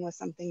shopping was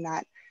something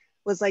that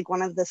was like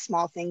one of the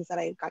small things that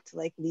I got to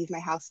like leave my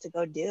house to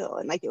go do.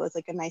 And like, it was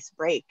like a nice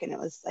break and it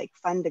was like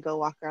fun to go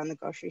walk around the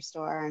grocery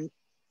store and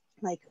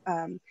like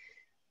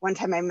one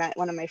time I met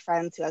one of my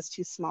friends who has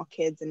two small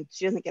kids and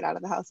she doesn't get out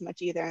of the house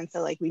much either. And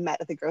so like we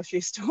met at the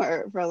grocery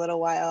store for a little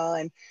while.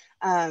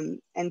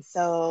 And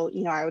so,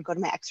 you know, I would go to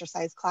my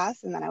exercise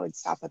class and then I would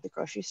stop at the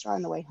grocery store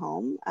on the way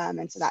home.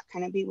 And so that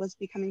kind of was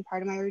becoming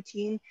part of my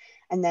routine.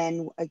 And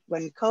then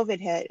when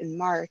COVID hit in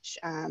March,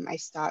 I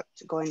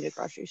stopped going to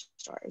grocery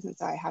stores. And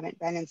so I haven't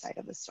been inside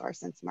of a store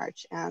since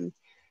March.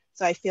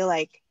 So I feel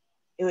like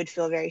it would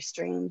feel very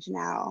strange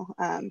now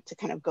to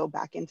kind of go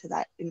back into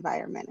that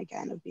environment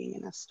again of being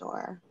in a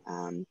store.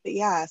 But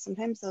yeah,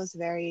 sometimes those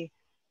very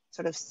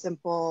sort of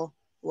simple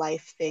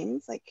life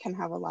things like can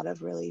have a lot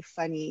of really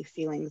funny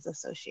feelings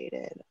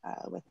associated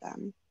with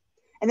them.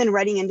 And then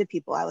running into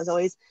people, I was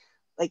always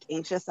like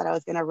anxious that I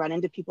was gonna run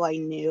into people I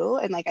knew.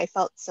 And like, I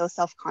felt so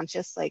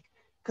self-conscious, like,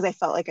 cause I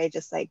felt like I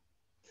just like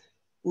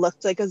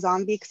looked like a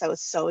zombie because I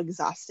was so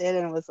exhausted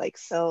and was like,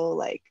 so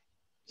like,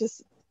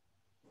 just,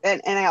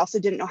 and I also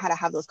didn't know how to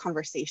have those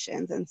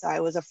conversations. And so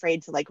I was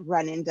afraid to like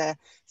run into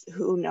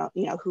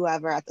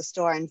whoever at the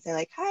store and say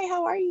like, hi,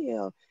 how are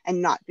you? And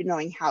not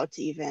knowing how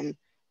to even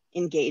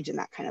engage in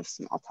that kind of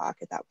small talk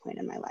at that point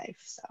in my life.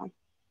 So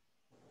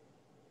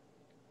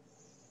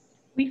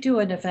we do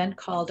an event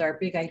called Our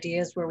Big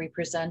Ideas where we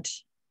present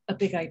a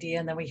big idea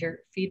and then we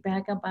hear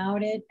feedback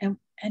about it.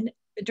 And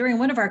during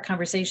one of our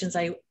conversations,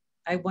 I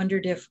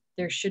wondered if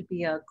there should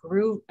be a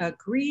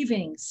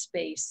grieving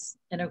space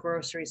in a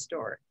grocery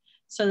store,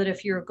 so that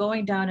if you're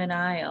going down an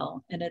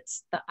aisle and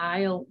it's the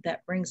aisle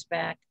that brings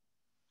back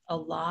a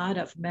lot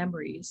of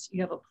memories,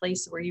 you have a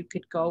place where you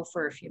could go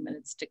for a few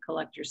minutes to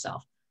collect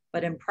yourself,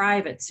 but in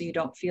private, so you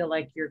don't feel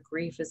like your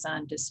grief is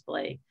on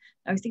display.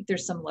 I think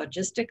there's some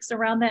logistics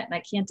around that, and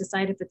I can't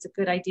decide if it's a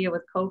good idea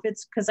with COVID,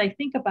 because I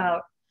think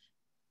about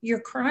you're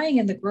crying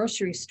in the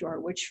grocery store,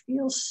 which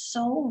feels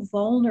so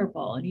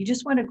vulnerable, and you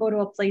just want to go to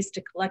a place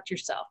to collect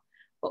yourself.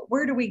 But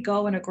where do we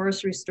go in a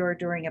grocery store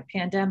during a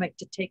pandemic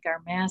to take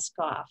our mask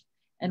off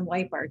and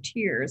wipe our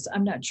tears?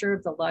 I'm not sure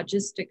of the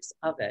logistics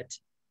of it,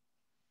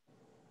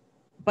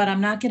 but I'm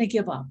not going to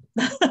give up.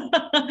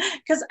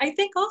 Because I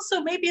think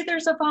also maybe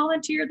there's a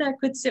volunteer that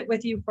could sit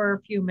with you for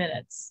a few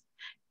minutes.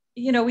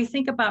 You know, we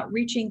think about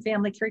reaching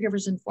family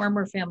caregivers and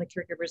former family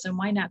caregivers, and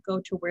why not go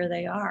to where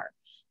they are?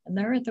 And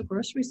they're at the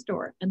grocery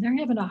store and they're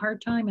having a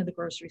hard time in the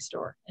grocery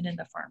store and in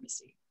the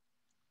pharmacy.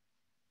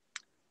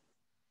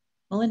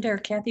 Melinda or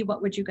Kathy,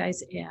 what would you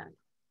guys add?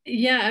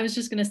 Yeah, I was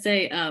just going to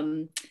say,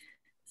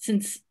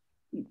 since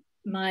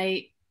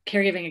my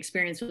caregiving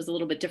experience was a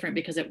little bit different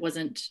because it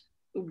wasn't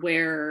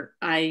where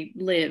I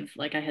live,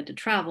 like I had to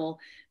travel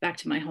back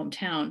to my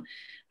hometown.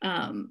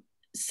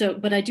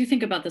 But I do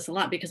think about this a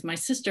lot because my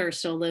sister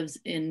still lives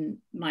in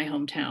my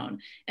hometown.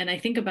 And I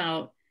think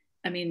about,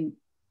 I mean,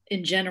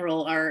 in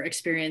general, our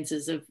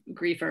experiences of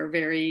grief are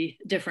very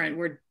different.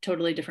 We're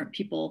totally different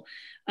people.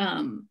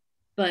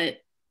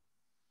 But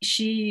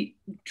she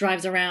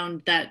drives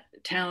around that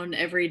town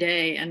every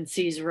day and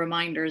sees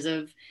reminders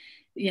of,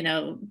 you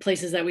know,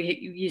 places that we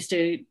used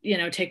to, you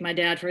know, take my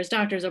dad for his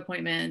doctor's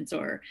appointments,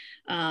 or,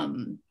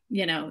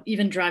 you know,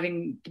 even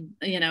driving,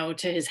 you know,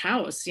 to his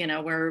house, you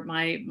know, where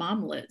my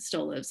mom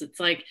still lives. It's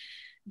like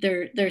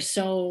there's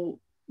so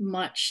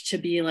much to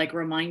be like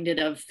reminded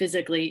of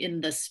physically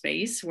in the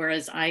space,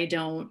 whereas I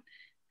don't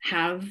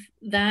have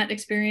that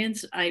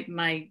experience.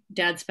 My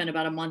dad spent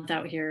about a month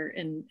out here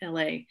in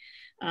LA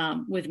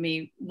with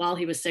me while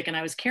he was sick, and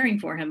I was caring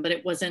for him, but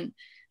it wasn't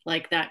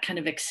like that kind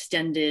of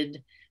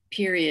extended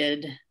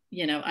period.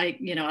 You know,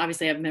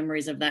 obviously I have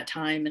memories of that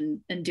time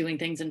and doing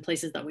things in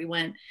places that we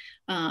went,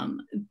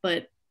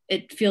 but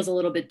it feels a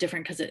little bit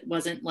different because it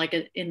wasn't like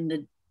in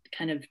the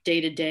kind of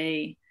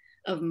day-to-day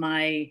of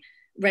my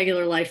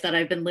regular life that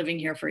I've been living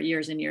here for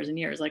years and years and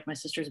years. Like my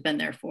sister's been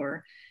there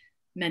for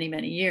many,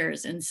 many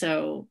years. And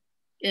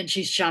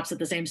she shops at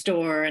the same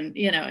store and,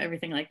 you know,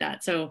 everything like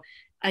that. So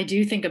I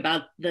do think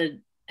about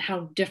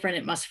how different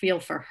it must feel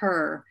for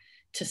her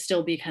to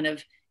still be kind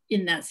of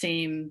in that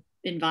same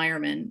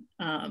environment.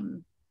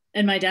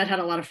 And my dad had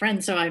a lot of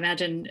friends. So I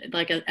imagine,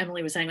 like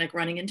Emily was saying, like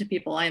running into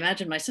people, I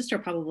imagine my sister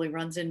probably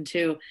runs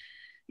into,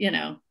 you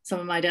know,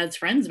 some of my dad's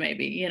friends,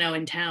 maybe, you know,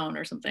 in town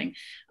or something.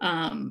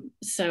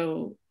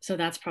 So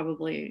that's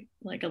probably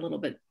like a little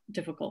bit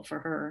difficult for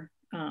her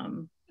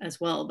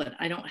as well. But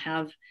I don't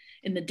have,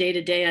 in the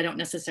day-to-day, I don't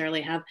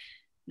necessarily have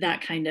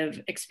that kind of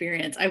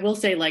experience. I will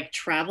say, like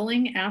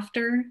traveling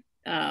after,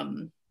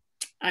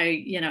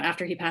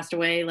 after he passed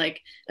away, like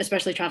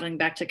especially traveling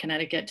back to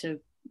Connecticut to,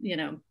 you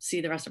know,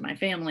 see the rest of my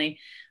family,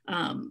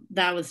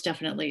 that was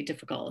definitely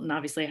difficult. And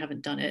obviously I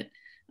haven't done it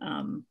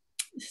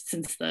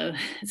since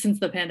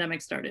the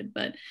pandemic started,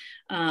 but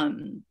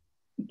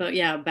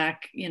yeah,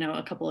 back, you know,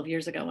 a couple of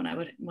years ago when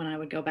I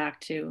would go back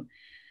to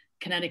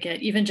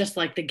Connecticut, even just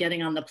like the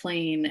getting on the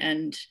plane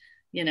and,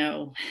 you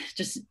know,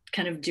 just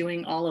kind of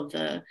doing all of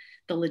the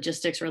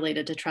logistics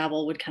related to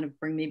travel would kind of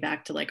bring me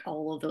back to like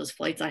all of those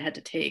flights I had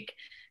to take,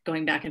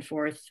 going back and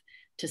forth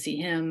to see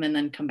him and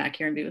then come back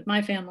here and be with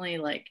my family.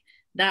 Like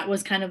that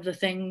was kind of the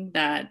thing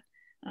that,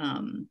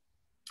 kind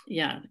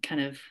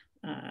of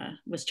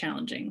was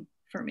challenging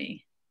for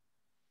me.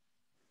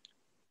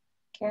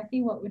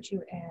 Kathy, what would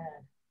you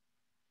add?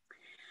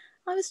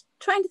 I was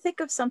trying to think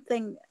of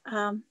something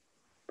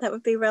that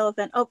would be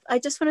relevant. Oh, I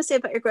just want to say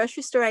about your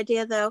grocery store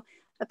idea, though,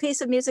 a piece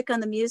of music on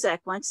the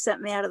music once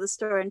sent me out of the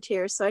store in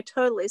tears. So I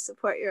totally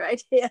support your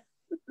idea.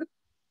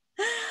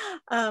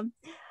 I'm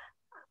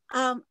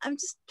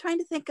just trying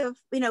to think of,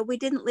 we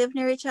didn't live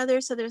near each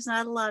other, so there's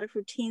not a lot of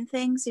routine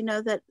things,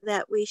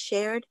 that we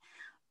shared.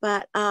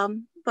 But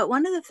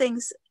one of the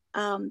things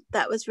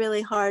that was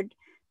really hard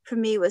for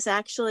me was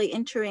actually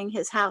entering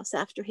his house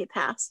after he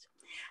passed.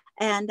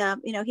 And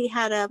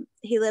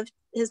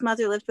his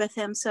mother lived with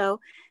him, so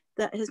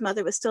his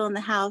mother was still in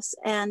the house.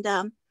 And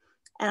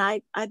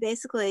I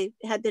basically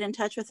had been in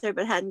touch with her,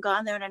 but hadn't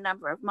gone there in a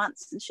number of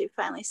months. And she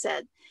finally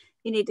said,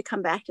 "You need to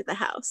come back to the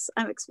house.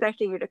 I'm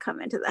expecting you to come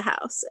into the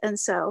house." And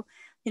so,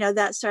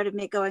 that started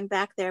me going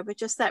back there. But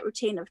just that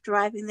routine of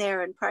driving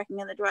there and parking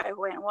in the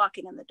driveway and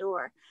walking in the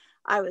door,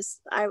 I was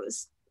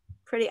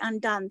pretty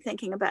undone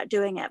thinking about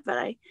doing it. But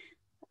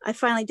I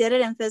finally did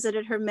it and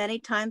visited her many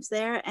times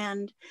there,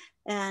 and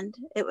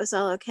it was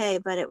all okay.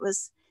 But it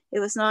was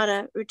not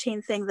a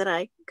routine thing that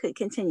I could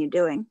continue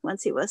doing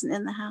once he wasn't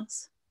in the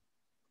house.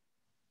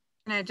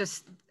 Can I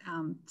just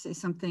say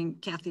something,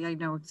 Kathy? I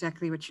know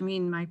exactly what you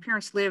mean. My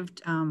parents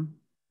lived,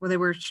 they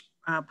were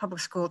public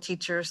school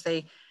teachers.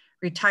 They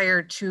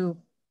retired to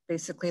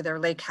basically their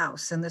lake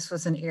house. And this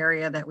was an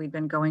area that we'd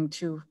been going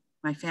to,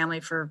 my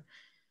family, for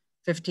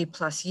 50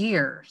 plus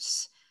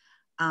years.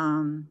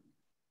 And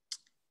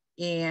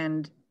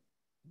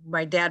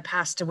my dad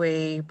passed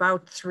away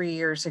about 3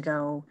 years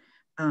ago.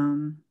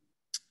 And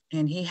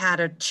he had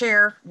a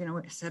chair,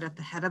 it sat at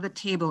the head of the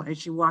table.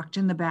 As you walked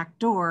in the back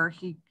door,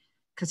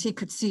 because he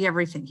could see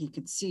everything. He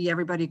could see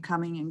everybody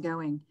coming and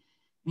going.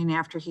 And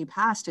after he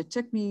passed, it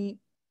took me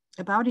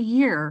about a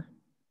year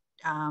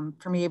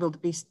for me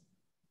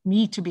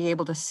to be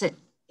able to sit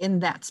in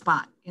that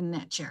spot, in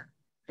that chair.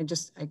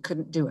 I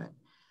couldn't do it.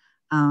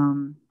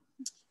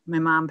 My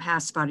mom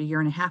passed about a year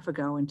and a half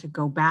ago, and to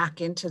go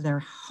back into their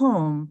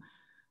home,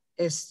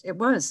 it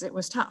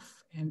was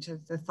tough. And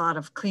the thought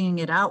of cleaning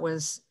it out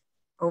was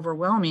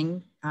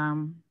overwhelming.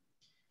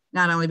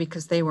 Not only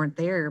because they weren't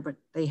there, but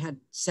they had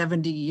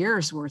 70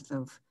 years worth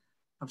of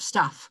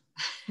stuff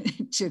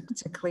to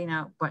clean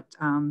out. But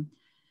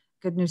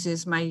good news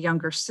is my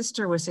younger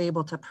sister was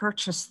able to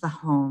purchase the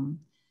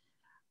home.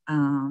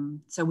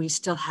 So we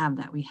still have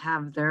that. We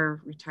have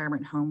their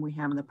retirement home. We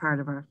have the part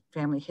of our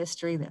family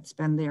history that's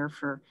been there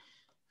for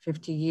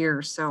 50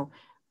 years. So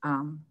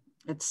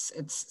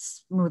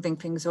it's smoothing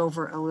things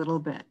over a little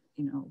bit.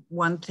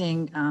 One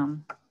thing,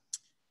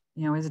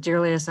 as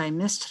dearly as I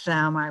missed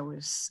them,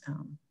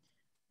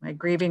 my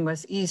grieving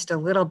was eased a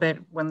little bit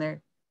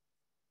when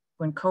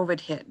COVID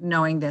hit,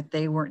 knowing that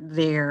they weren't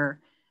there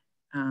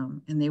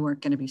and they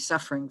weren't going to be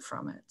suffering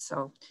from it.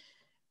 So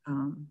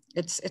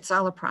it's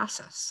all a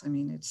process. I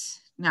mean, it's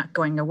not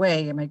going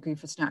away, and my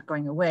grief is not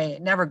going away.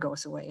 It never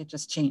goes away. It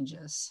just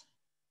changes.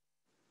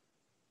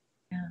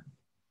 Yeah.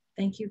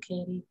 Thank you,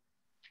 Katie.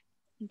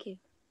 Thank you.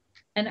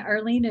 And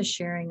Arlene is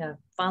sharing a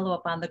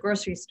follow-up on the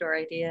grocery store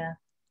idea.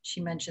 She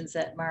mentions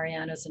that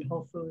Mariano's and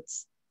Whole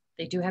Foods,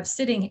 they do have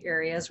sitting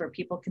areas where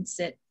people can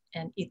sit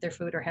and eat their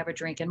food or have a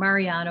drink. And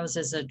Mariano's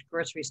is a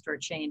grocery store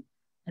chain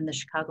in the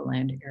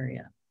Chicagoland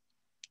area.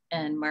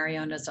 And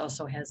Mariano's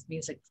also has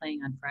music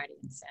playing on Friday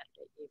and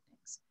Saturday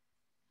evenings.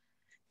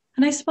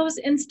 And I suppose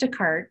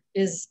Instacart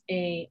is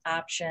an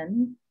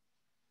option,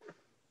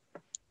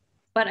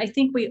 but I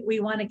think we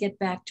want to get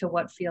back to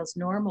what feels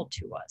normal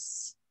to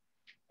us.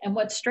 And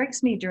what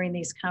strikes me during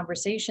these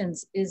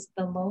conversations is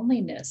the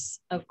loneliness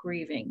of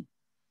grieving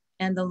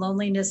and the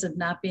loneliness of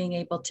not being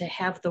able to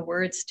have the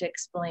words to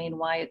explain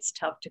why it's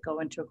tough to go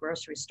into a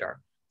grocery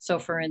store. So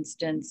for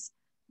instance,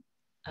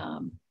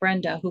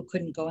 Brenda, who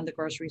couldn't go in the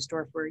grocery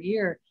store for a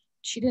year,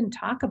 she didn't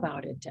talk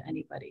about it to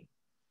anybody.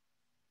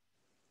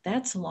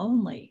 That's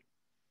lonely.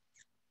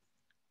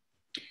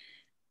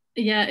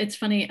 Yeah, it's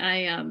funny.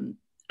 I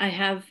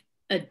have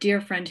a dear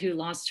friend who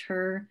lost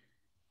her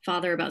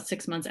father about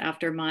 6 months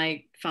after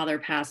my father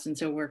passed. And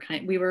so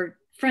we were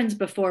friends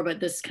before, but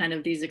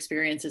these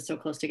experiences so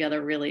close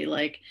together really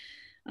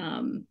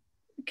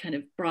kind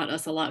of brought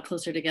us a lot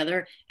closer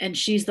together. And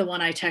she's the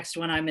one I text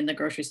when I'm in the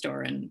grocery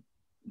store and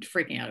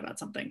freaking out about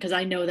something, because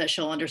I know that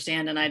she'll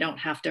understand and I don't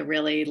have to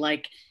really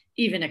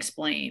even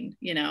explain,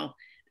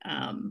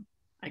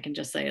 I can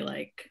just say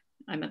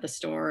I'm at the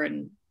store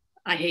and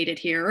I hate it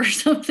here or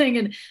something.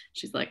 And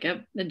she's like,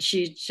 yep. And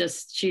she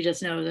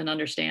just knows and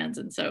understands.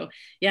 And so,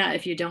 yeah,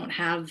 if you don't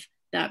have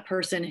that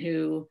person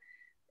who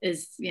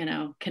is,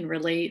 can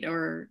relate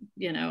or,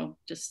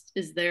 just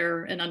is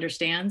there and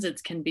understands,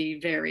 it can be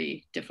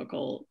very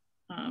difficult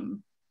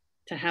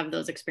to have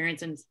those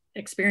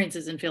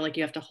experiences and feel like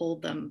you have to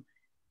hold them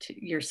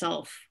to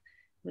yourself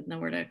with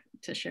nowhere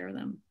to share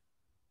them.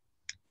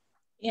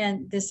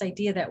 And this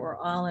idea that we're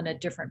all in a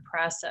different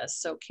process.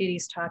 So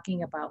Katie's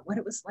talking about what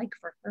it was like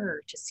for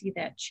her to see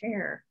that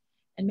chair.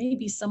 And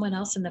maybe someone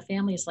else in the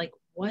family is like,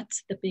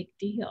 what's the big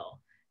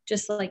deal?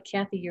 Just like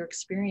Kathy, your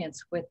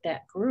experience with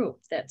that group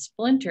that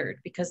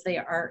splintered because they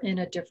are in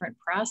a different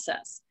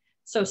process.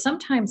 So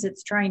sometimes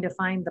it's trying to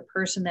find the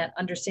person that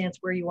understands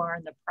where you are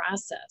in the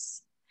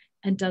process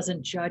and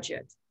doesn't judge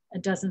it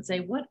and doesn't say,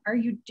 what are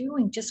you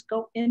doing? Just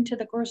go into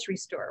the grocery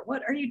store.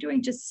 What are you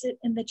doing? Just sit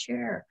in the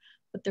chair.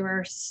 But there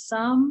are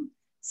some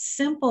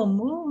simple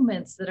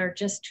movements that are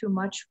just too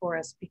much for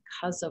us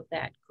because of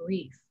that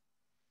grief.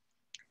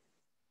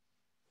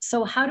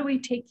 So how do we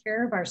take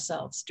care of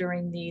ourselves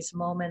during these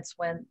moments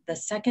when the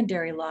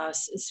secondary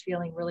loss is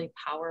feeling really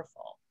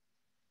powerful?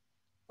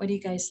 What do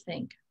you guys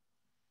think?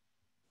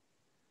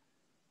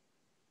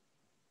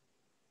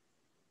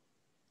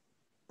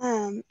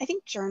 I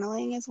think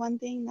journaling is one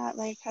thing that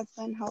like has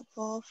been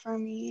helpful for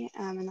me,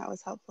 and that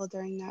was helpful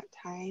during that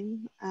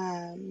time,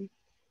 and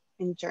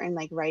during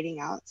like writing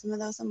out some of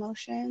those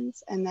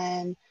emotions, and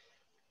then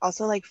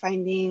also like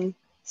finding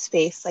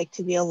space like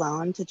to be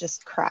alone, to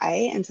just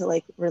cry and to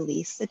like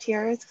release the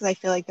tears, because I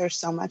feel like there's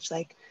so much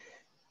like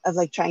of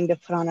like trying to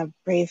put on a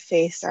brave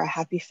face or a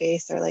happy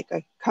face or like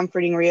a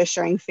comforting,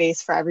 reassuring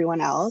face for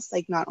everyone else,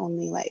 like not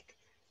only like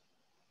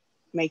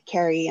my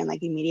Carrie and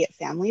like immediate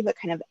family, but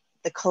kind of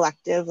the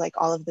collective, like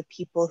all of the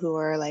people who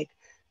are like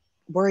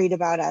worried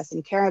about us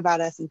and care about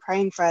us and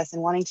praying for us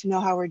and wanting to know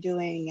how we're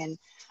doing.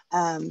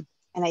 And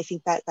I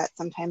think that that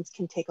sometimes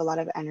can take a lot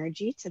of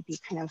energy to be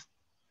kind of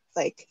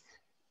like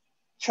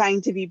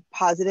trying to be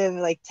positive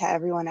like to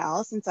everyone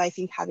else. And so I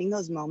think having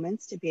those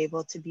moments to be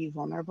able to be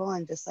vulnerable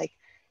and just like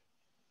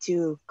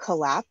to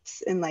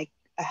collapse in like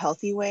a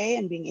healthy way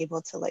and being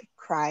able to like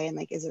cry and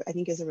like I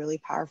think is a really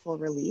powerful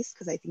release,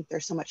 because I think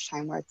there's so much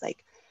time where it's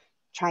like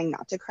trying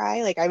not to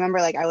cry. Like I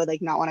remember like I would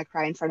like not want to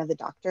cry in front of the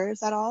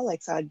doctors at all.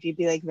 Like so I'd be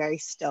like very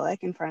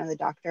stoic in front of the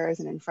doctors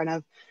and in front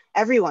of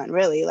everyone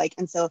really. Like,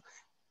 and so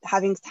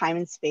having time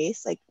and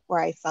space like where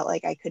I felt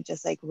like I could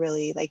just like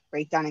really like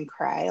break down and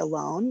cry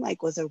alone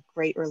like was a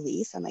great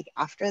release. And like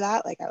after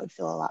that like I would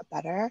feel a lot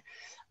better.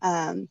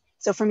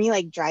 So for me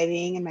like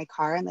driving in my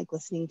car and like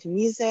listening to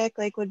music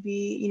like would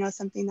be, you know,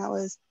 something that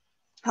was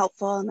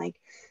helpful. And like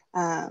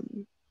I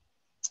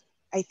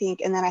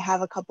think, and then I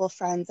have a couple of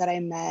friends that I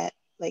met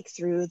like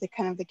through the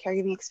kind of the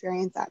caregiving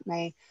experience at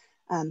my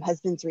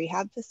husband's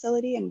rehab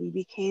facility, and we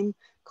became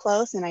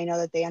close, and I know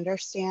that they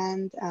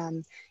understand.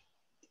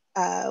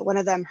 One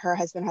of them, her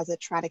husband has a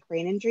traumatic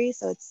brain injury,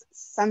 so it's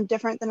some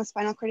different than a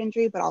spinal cord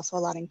injury, but also a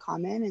lot in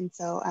common. And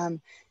so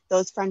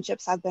those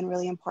friendships have been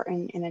really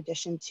important, in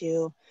addition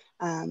to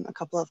a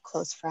couple of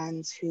close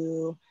friends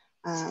who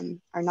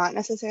are not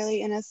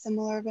necessarily in as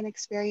similar of an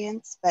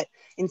experience. But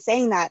in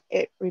saying that,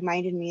 it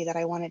reminded me that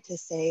I wanted to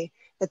say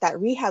that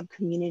that rehab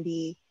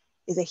community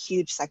is a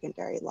huge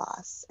secondary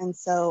loss. And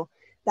so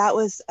that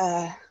was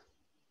a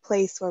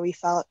place where we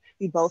felt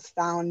we both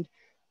found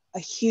a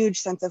huge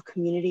sense of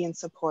community and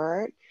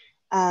support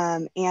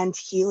and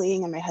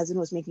healing. And my husband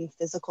was making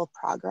physical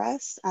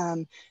progress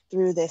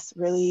through this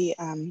really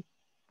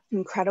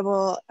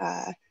incredible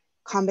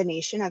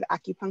combination of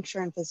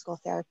acupuncture and physical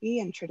therapy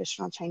and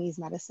traditional Chinese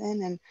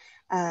medicine.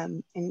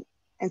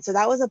 And so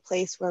that was a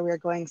place where we were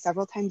going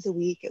several times a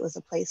week. It was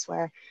a place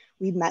where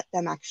we met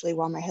them actually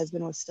while my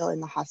husband was still in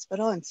the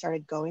hospital and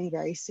started going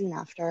very soon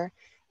after.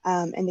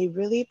 And they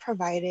really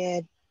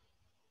provided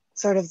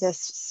sort of this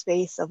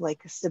space of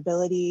like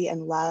stability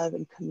and love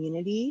and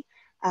community.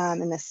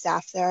 And the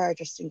staff there are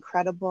just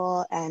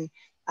incredible. And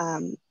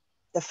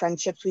the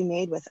friendships we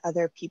made with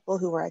other people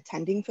who were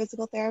attending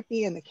physical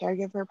therapy and the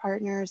caregiver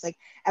partners, like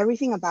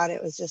everything about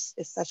it was just,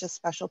 it's such a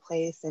special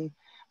place. And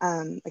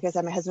like I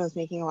said, my husband was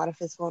making a lot of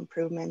physical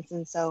improvements.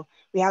 And so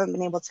we haven't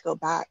been able to go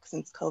back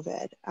since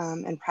COVID.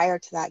 And prior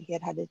to that, he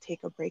had to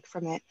take a break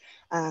from it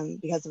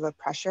because of a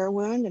pressure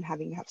wound and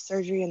having to have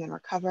surgery and then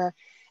recover.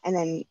 And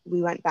then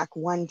we went back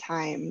one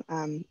time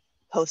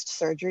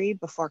post-surgery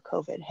before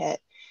COVID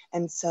hit.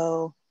 And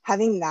so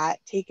having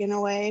that taken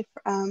away,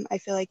 I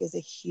feel like is a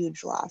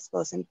huge loss,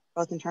 both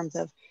in terms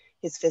of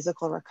his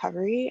physical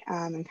recovery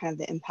and kind of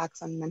the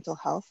impacts on mental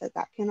health that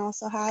that can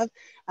also have.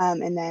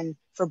 And then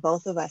for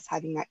both of us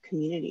having that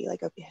community,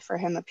 like for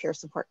him, a peer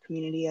support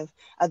community of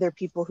other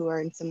people who are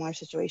in similar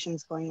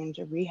situations going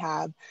into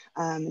rehab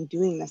and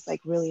doing this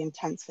like really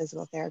intense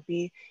physical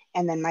therapy.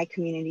 And then my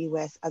community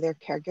with other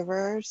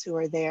caregivers who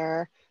are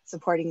there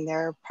supporting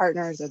their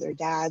partners or their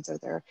dads or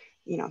their,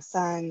 you know,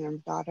 son or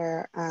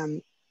daughter.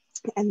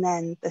 And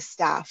then the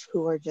staff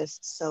who were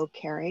just so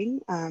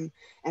caring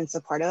and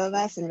supportive of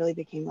us and really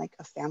became like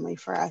a family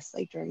for us,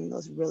 like during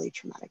those really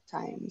traumatic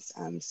times.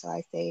 So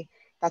I say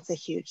that's a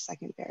huge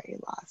secondary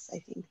loss. I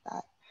think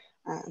that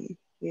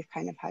we've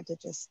kind of had to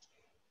just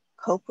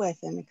cope with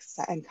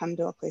and come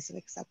to a place of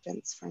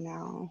acceptance for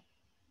now.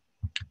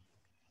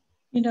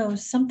 You know,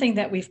 something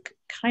that we've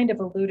kind of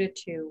alluded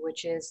to,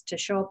 which is to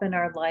show up in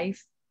our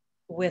life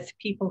with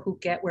people who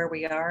get where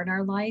we are in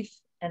our life.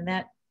 And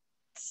that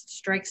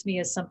strikes me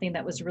as something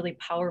that was really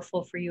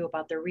powerful for you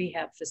about the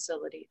rehab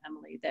facility,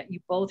 Emily, that you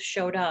both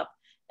showed up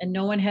and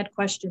no one had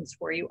questions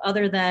for you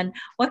other than,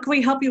 what can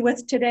we help you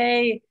with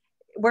today?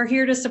 We're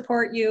here to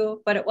support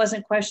you. But it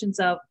wasn't questions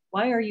of,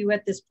 why are you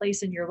at this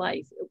place in your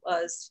life? It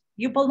was,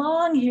 you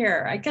belong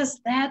here. I guess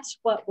that's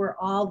what we're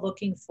all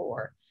looking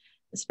for,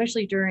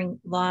 especially during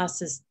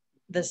loss, is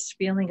this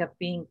feeling of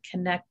being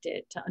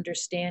connected, to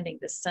understanding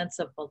this sense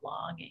of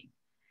belonging.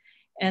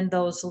 And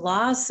those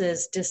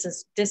losses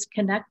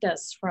disconnect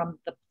us from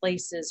the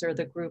places or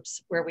the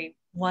groups where we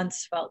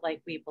once felt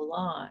like we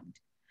belonged.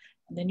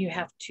 And then you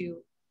have to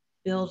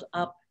build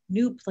up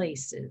new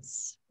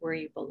places where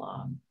you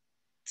belong.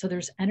 So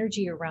there's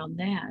energy around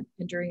that.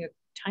 And during a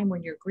time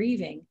when you're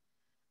grieving,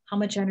 how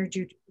much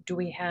energy do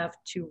we have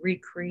to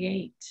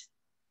recreate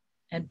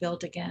and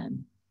build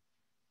again?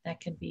 That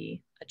can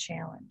be a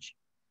challenge.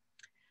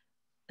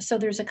 So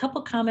there's a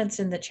couple comments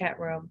in the chat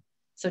room.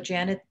 So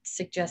Janet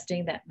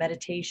suggesting that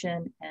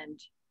meditation, and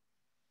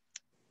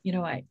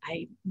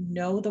I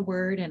know the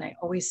word and I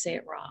always say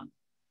it wrong.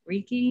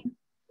 Reiki,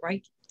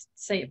 right?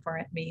 Say it for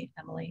me,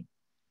 Emily.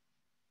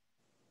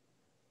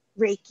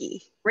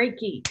 Reiki.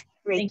 Reiki.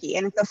 Reiki,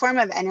 and it's a form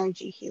of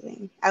energy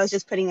healing. I was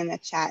just putting in the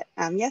chat.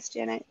 Yes,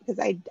 Janet, because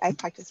I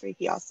practice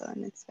Reiki also,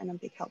 and it's been a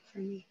big help for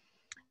me.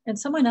 And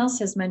someone else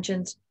has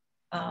mentioned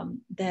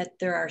that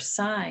there are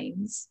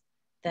signs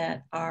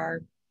that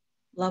our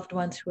loved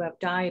ones who have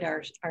died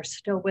are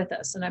still with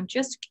us. And I'm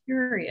just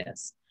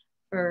curious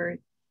for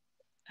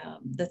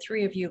the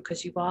three of you,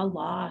 because you've all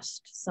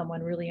lost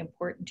someone really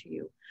important to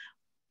you.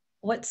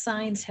 What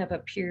signs have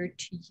appeared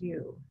to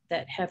you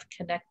that have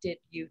connected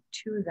you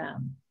to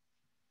them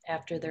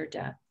after their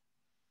death?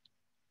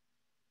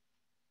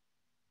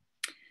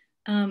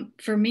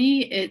 For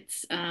me,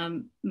 it's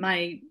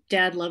my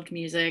dad loved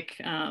music.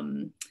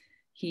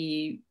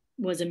 He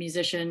was a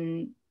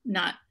musician,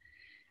 not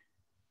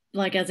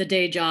like as a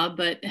day job,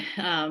 but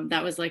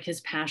that was like his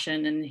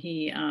passion, and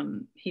he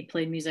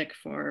played music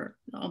for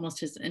almost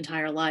his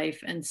entire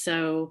life. And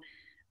so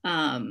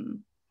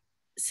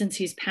since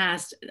he's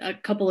passed, a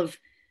couple of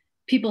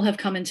people have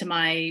come into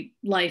my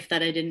life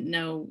that I didn't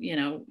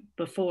know,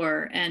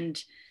 before,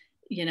 and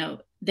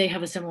they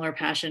have a similar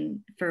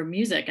passion for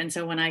music. And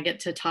so when I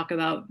get to talk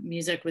about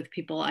music with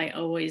people, I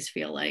always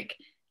feel like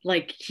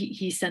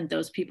he sent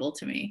those people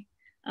to me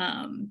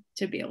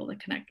to be able to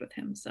connect with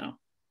him. So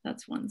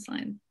that's one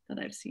sign that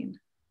I've seen.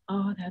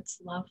 Oh, that's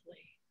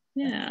lovely.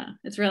 Yeah,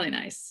 it's really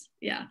nice.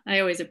 Yeah, I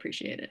always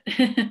appreciate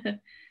it.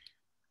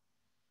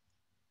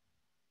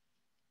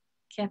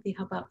 Kathy,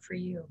 how about for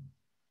you?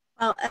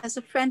 Well, as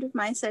a friend of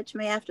mine said to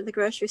me after the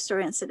grocery store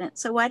incident,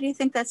 so why do you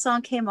think that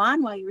song came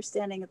on while you were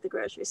standing at the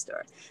grocery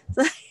store?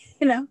 So,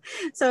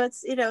 so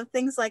it's,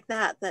 things like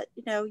that,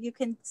 you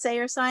can say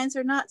are signs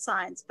or not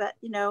signs, but,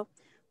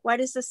 why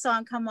does this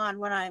song come on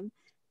when I'm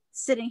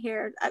sitting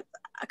here?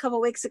 A couple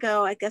of weeks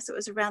ago, I guess it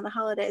was around the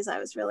holidays, I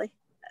was really,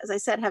 as I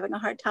said, having a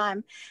hard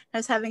time. I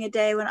was having a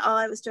day when all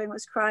I was doing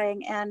was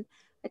crying, and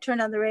I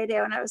turned on the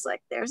radio and I was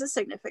like, there's a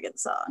significant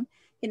song.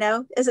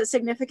 Is it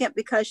significant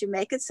because you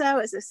make it so?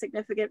 Is it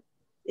significant?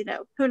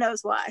 Who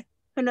knows why?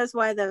 Who knows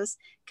why those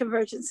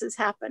convergences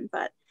happen?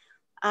 But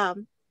I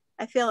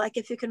feel like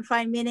if you can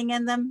find meaning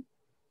in them,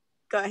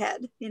 go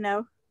ahead,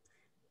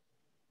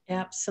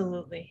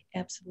 Absolutely.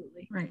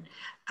 Absolutely. Right.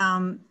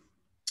 A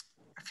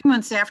few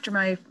months after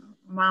my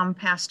mom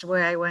passed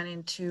away, I went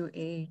into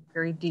a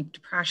very deep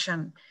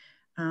depression,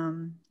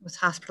 was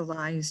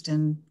hospitalized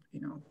and,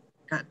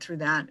 got through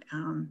that.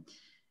 And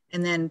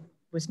then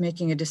was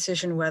making a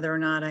decision whether or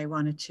not I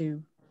wanted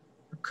to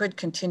or could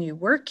continue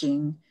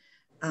working.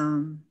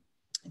 And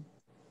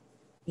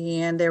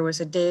there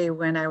was a day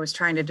when I was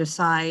trying to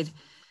decide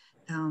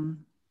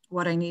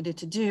what I needed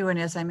to do. And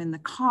as I'm in the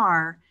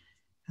car,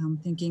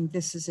 thinking,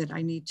 this is it,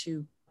 I need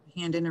to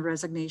hand in a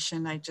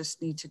resignation. I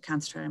just need to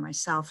concentrate on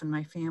myself and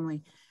my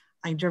family.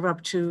 I drove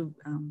up to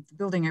the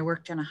building I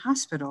worked in, a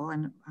hospital,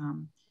 and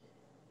on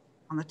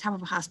the top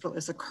of a hospital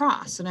is a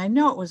cross. And I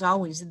know it was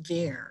always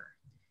there.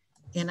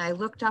 And I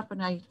looked up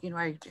and I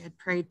had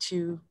prayed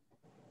to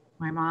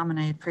my mom and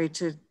I had prayed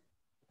to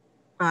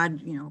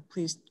God,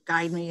 please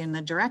guide me in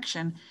the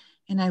direction.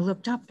 And I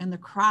looked up and the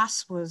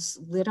cross was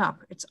lit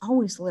up. It's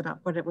always lit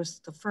up, but it was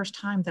the first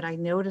time that I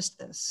noticed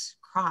this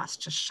cross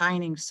just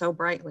shining so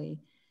brightly.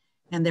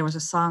 And there was a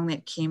song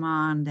that came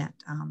on that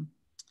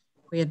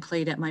we had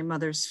played at my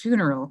mother's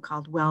funeral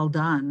called Well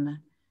Done,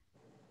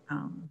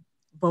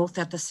 both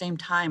at the same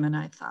time. And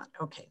I thought,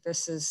 okay,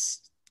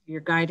 you're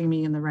guiding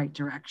me in the right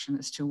direction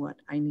as to what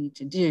I need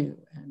to do.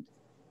 And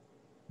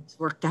it's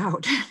worked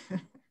out.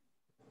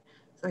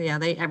 So yeah,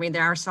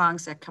 there are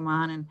songs that come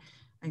on, and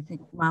I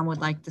think Mom would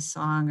like the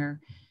song,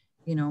 or,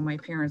 my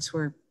parents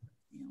were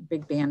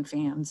big band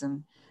fans,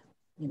 and,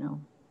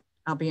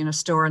 I'll be in a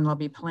store and they'll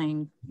be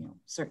playing,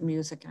 certain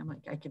music. I'm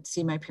like, I could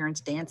see my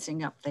parents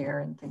dancing up there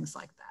and things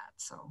like that.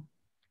 So.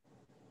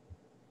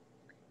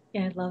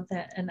 Yeah, I love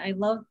that. And I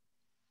love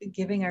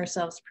giving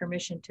ourselves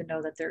permission to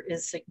know that there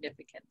is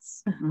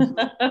significance.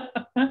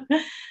 Mm-hmm.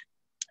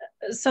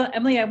 So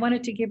Emily, I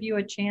wanted to give you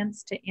a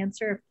chance to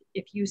answer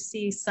if you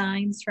see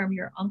signs from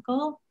your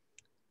uncle.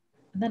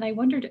 And then I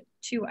wondered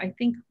too, I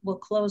think we'll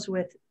close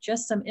with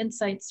just some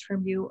insights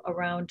from you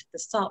around the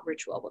salt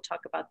ritual. We'll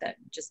talk about that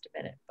in just a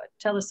minute, but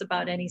tell us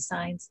about any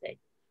signs that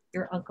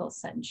your uncle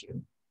sends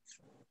you.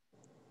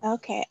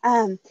 Okay.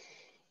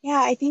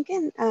 Yeah, I think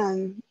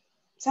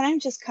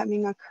sometimes just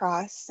coming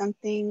across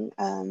something,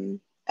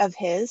 of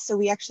his. So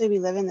we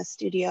live in the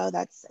studio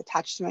that's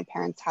attached to my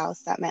parents' house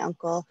that my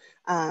uncle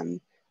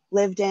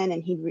lived in,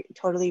 and he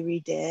totally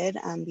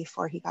redid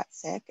before he got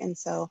sick. And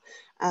so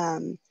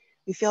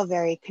we feel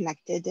very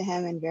connected to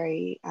him and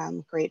very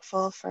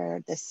grateful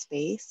for this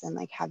space and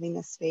like having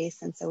this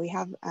space. And so we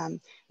have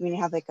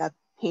like a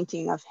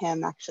painting of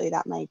him actually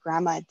that my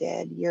grandma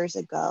did years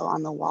ago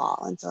on the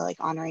wall. And so like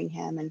honoring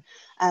him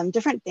and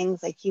different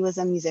things. Like he was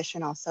a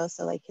musician also.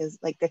 So like his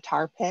like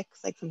guitar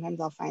picks, like sometimes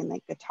I'll find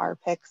like guitar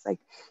picks like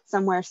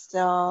somewhere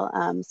still.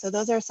 So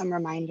those are some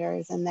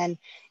reminders. And then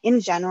in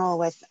general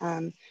with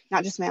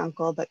not just my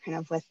uncle, but kind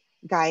of with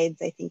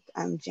guides, I think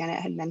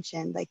Janet had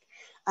mentioned, like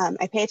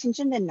I pay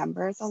attention to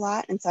numbers a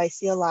lot. And so I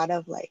see a lot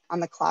of like on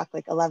the clock,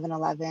 like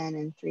 11:11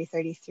 and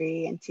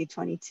 3:33 and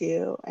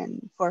 2:22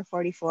 and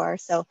 4:44.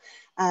 So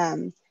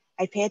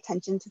I pay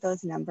attention to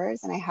those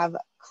numbers, and I have a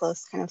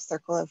close kind of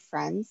circle of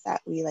friends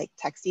that we like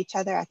text each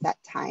other at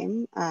that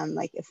time.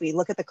 Like if we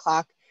look at the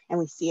clock and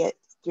we see it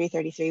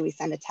 3:33, we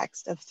send a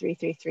text of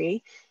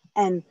 3:33.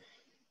 And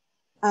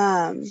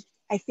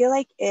I feel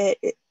like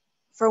it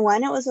for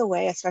one, it was a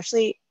way,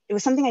 especially it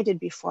was something I did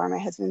before my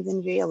husband's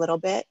injury a little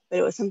bit, but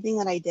it was something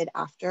that I did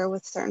after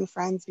with certain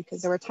friends,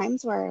 because there were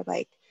times where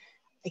like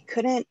I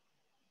couldn't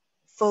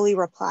fully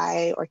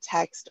reply or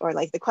text, or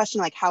like the question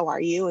like how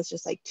are you was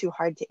just like too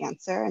hard to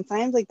answer, and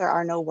sometimes like there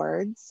are no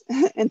words.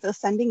 And so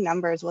sending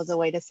numbers was a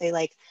way to say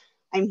like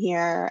I'm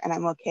here and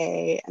I'm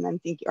okay and I'm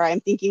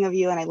thinking of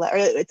you, and or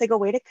it's like a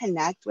way to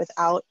connect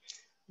without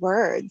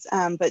words.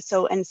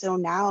 So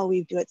now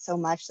we do it so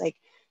much, like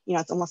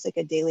it's almost like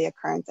a daily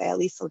occurrence. I at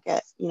least will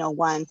get,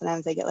 one.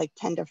 Sometimes I get like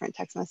 10 different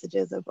text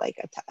messages of like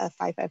a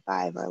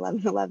 555 or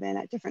 11:11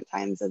 at different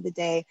times of the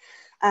day.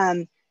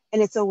 And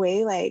it's a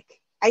way like,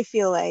 I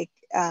feel like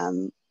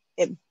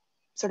it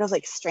sort of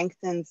like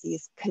strengthens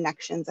these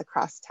connections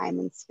across time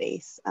and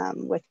space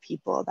with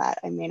people that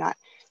I may not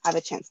have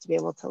a chance to be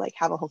able to like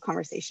have a whole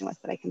conversation with,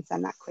 but I can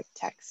send that quick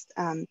text.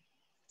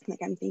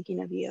 Like I'm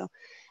thinking of you.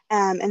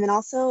 And then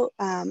also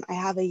I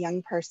have a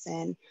young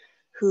person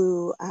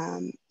who,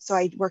 so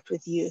I worked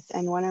with youth,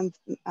 and one of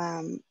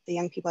the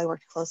young people I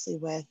worked closely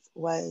with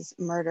was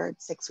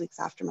murdered 6 weeks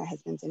after my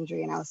husband's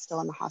injury, and I was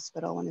still in the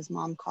hospital when his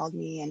mom called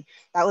me, and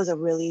that was a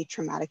really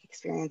traumatic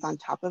experience on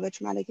top of a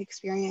traumatic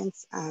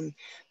experience. But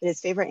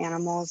his favorite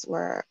animals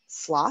were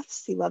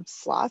sloths. He loved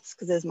sloths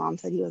because his mom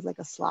said he was like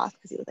a sloth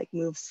because he would like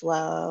move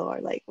slow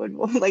or like would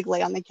like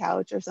lay on the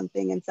couch or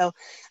something. And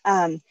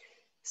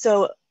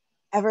so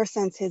ever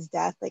since his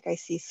death, like I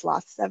see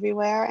sloths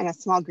everywhere, and a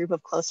small group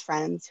of close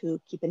friends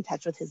who keep in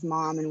touch with his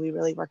mom, and we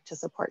really work to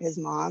support his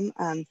mom.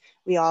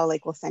 We all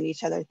like will send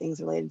each other things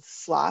related to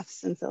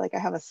sloths, and so like I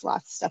have a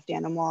sloth stuffed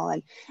animal.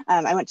 And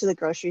I went to the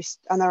grocery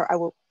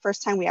store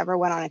first time we ever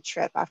went on a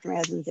trip after my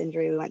husband's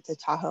injury. We went to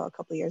Tahoe a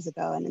couple years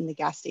ago, and in the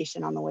gas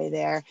station on the way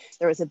there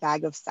was a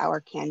bag of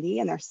sour candy,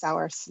 and they're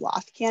sour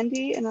sloth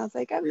candy, and I was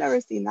like, I've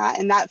never seen that,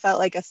 and that felt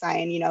like a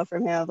sign,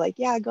 from him of like,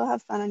 yeah, go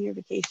have fun on your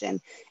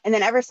vacation. And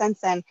then ever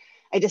since then,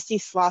 I just see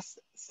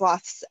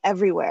sloths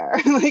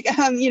everywhere, like,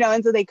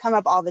 and so they come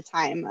up all the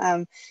time,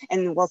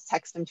 and we'll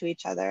text them to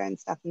each other and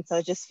stuff. And so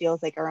it just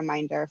feels like a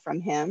reminder from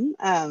him.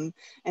 And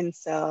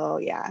so,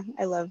 yeah,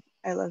 I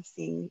love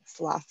seeing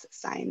sloth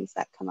signs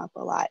that come up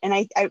a lot. And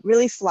I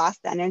really the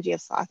energy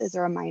of sloth is a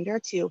reminder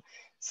to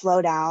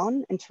slow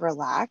down and to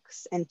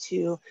relax and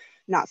to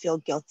not feel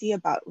guilty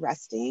about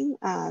resting,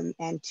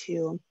 and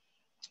to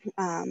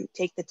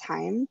take the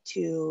time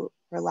to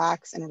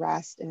relax and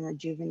rest and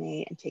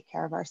rejuvenate and take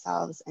care of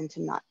ourselves, and to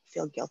not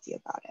feel guilty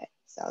about it.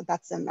 So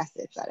that's the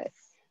message that it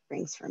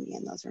brings for me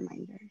in those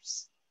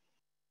reminders.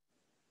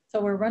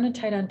 So we're running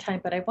tight on time,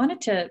 but I wanted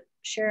to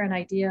share an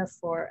idea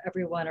for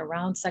everyone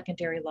around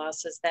secondary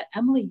losses that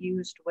Emily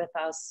used with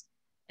us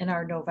in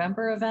our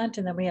November event,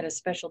 and then we had a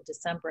special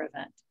December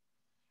event.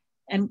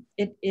 And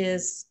it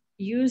is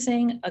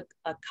using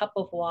a cup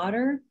of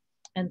water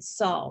and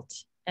salt.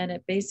 And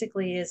it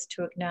basically is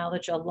to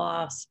acknowledge a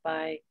loss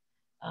by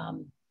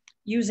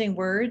using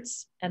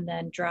words and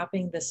then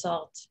dropping the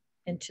salt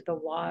into the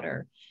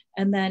water.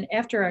 And then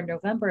after our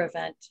November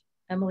event,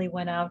 Emily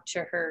went out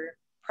to her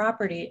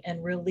property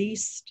and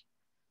released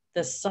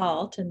the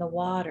salt in the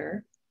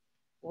water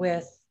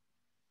with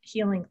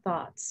healing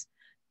thoughts.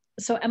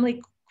 So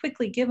Emily,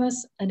 quickly give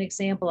us an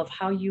example of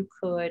how you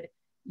could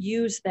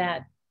use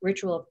that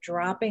ritual of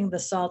dropping the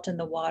salt in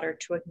the water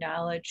to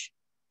acknowledge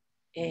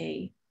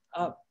a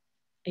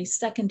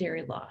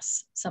secondary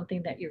loss,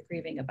 something that you're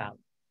grieving about.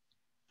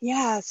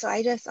 Yeah, so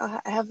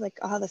I'll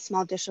have a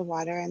small dish of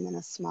water and then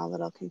a small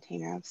little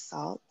container of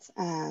salt.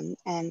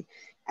 And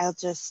I'll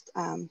just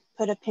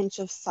put a pinch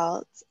of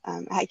salt.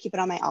 I keep it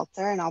on my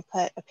altar, and I'll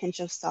put a pinch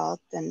of salt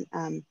and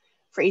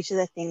for each of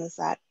the things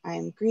that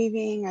I'm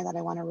grieving or that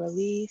I want to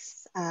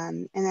release.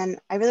 And then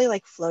I really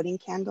like floating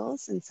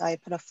candles. And so I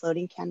put a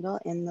floating candle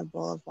in the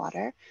bowl of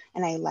water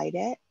and I light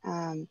it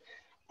and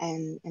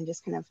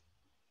just kind of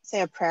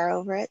say a prayer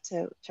over it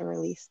to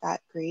release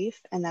that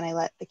grief. And then I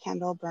let the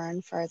candle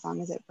burn for as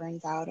long as it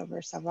burns out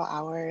over several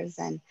hours.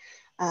 And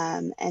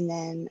And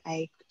then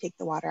I take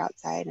the water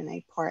outside and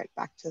I pour it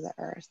back to the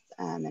earth,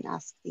 and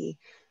ask the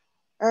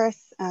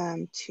earth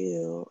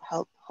to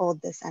help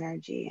hold this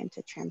energy and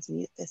to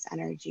transmute this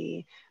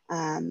energy.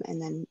 And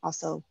then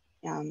also,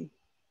 you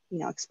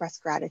know, express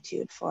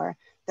gratitude for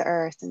the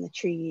earth and the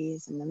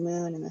trees and the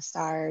moon and the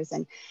stars.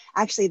 And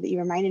actually, that you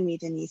reminded me,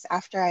 Denise,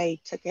 after I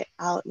took it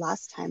out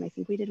last time, I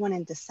think we did one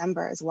in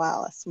December as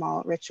well, a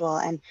small ritual.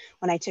 And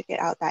when I took it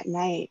out that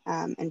night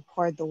and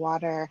poured the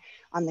water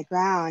on the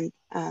ground,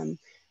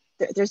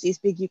 there's these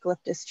big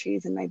eucalyptus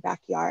trees in my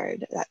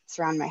backyard that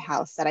surround my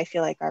house that I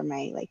feel like are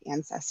my like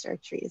ancestor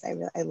trees.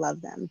 I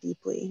love them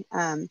deeply.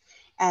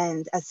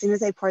 And as soon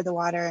as I poured the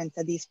water and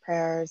said these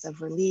prayers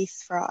of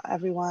release for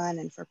everyone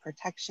and for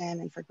protection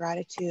and for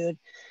gratitude,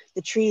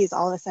 the trees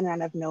all of a sudden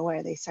out of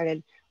nowhere, they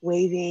started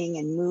waving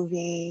and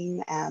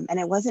moving. And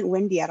it wasn't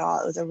windy at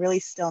all. It was a really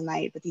still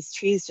night, but these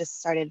trees just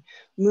started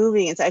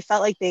moving. And so I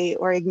felt like they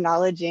were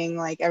acknowledging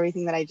like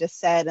everything that I just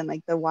said, and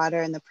like the water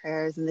and the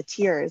prayers and the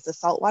tears. The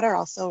salt water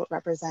also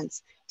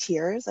represents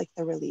tears, like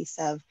the release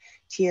of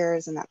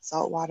tears and that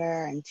salt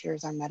water, and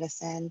tears are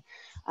medicine.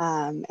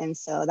 And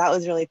so that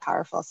was really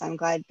powerful. So I'm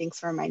glad, thanks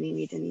for reminding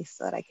me, Denise,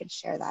 so that I could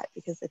share that,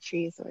 because the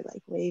trees were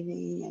like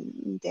waving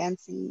and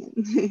dancing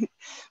and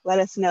let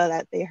us know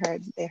that they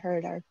heard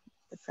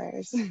the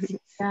prayers.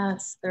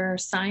 Yes, there are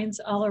signs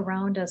all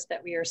around us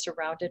that we are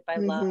surrounded by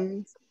love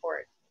and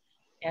support,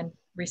 and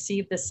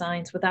receive the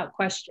signs without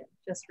question,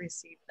 just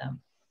receive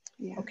them.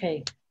 Yeah.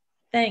 Okay.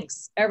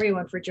 Thanks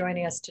everyone for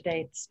joining us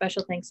today.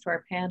 Special thanks to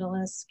our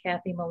panelists,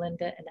 Kathy,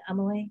 Melinda, and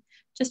Emily.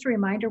 Just a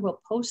reminder,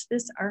 we'll post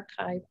this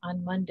archive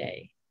on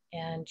Monday,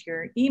 and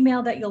your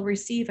email that you'll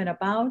receive in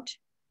about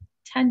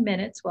 10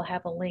 minutes will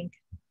have a link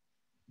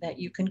that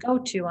you can go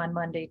to on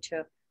Monday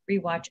to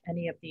rewatch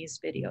any of these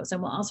videos.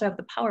 And we'll also have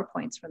the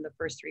PowerPoints from the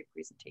first 3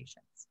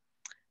 presentations.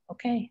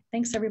 Okay,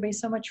 thanks everybody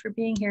so much for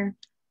being here.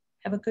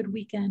 Have a good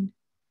weekend.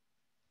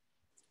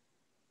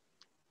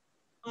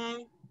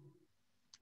 Bye.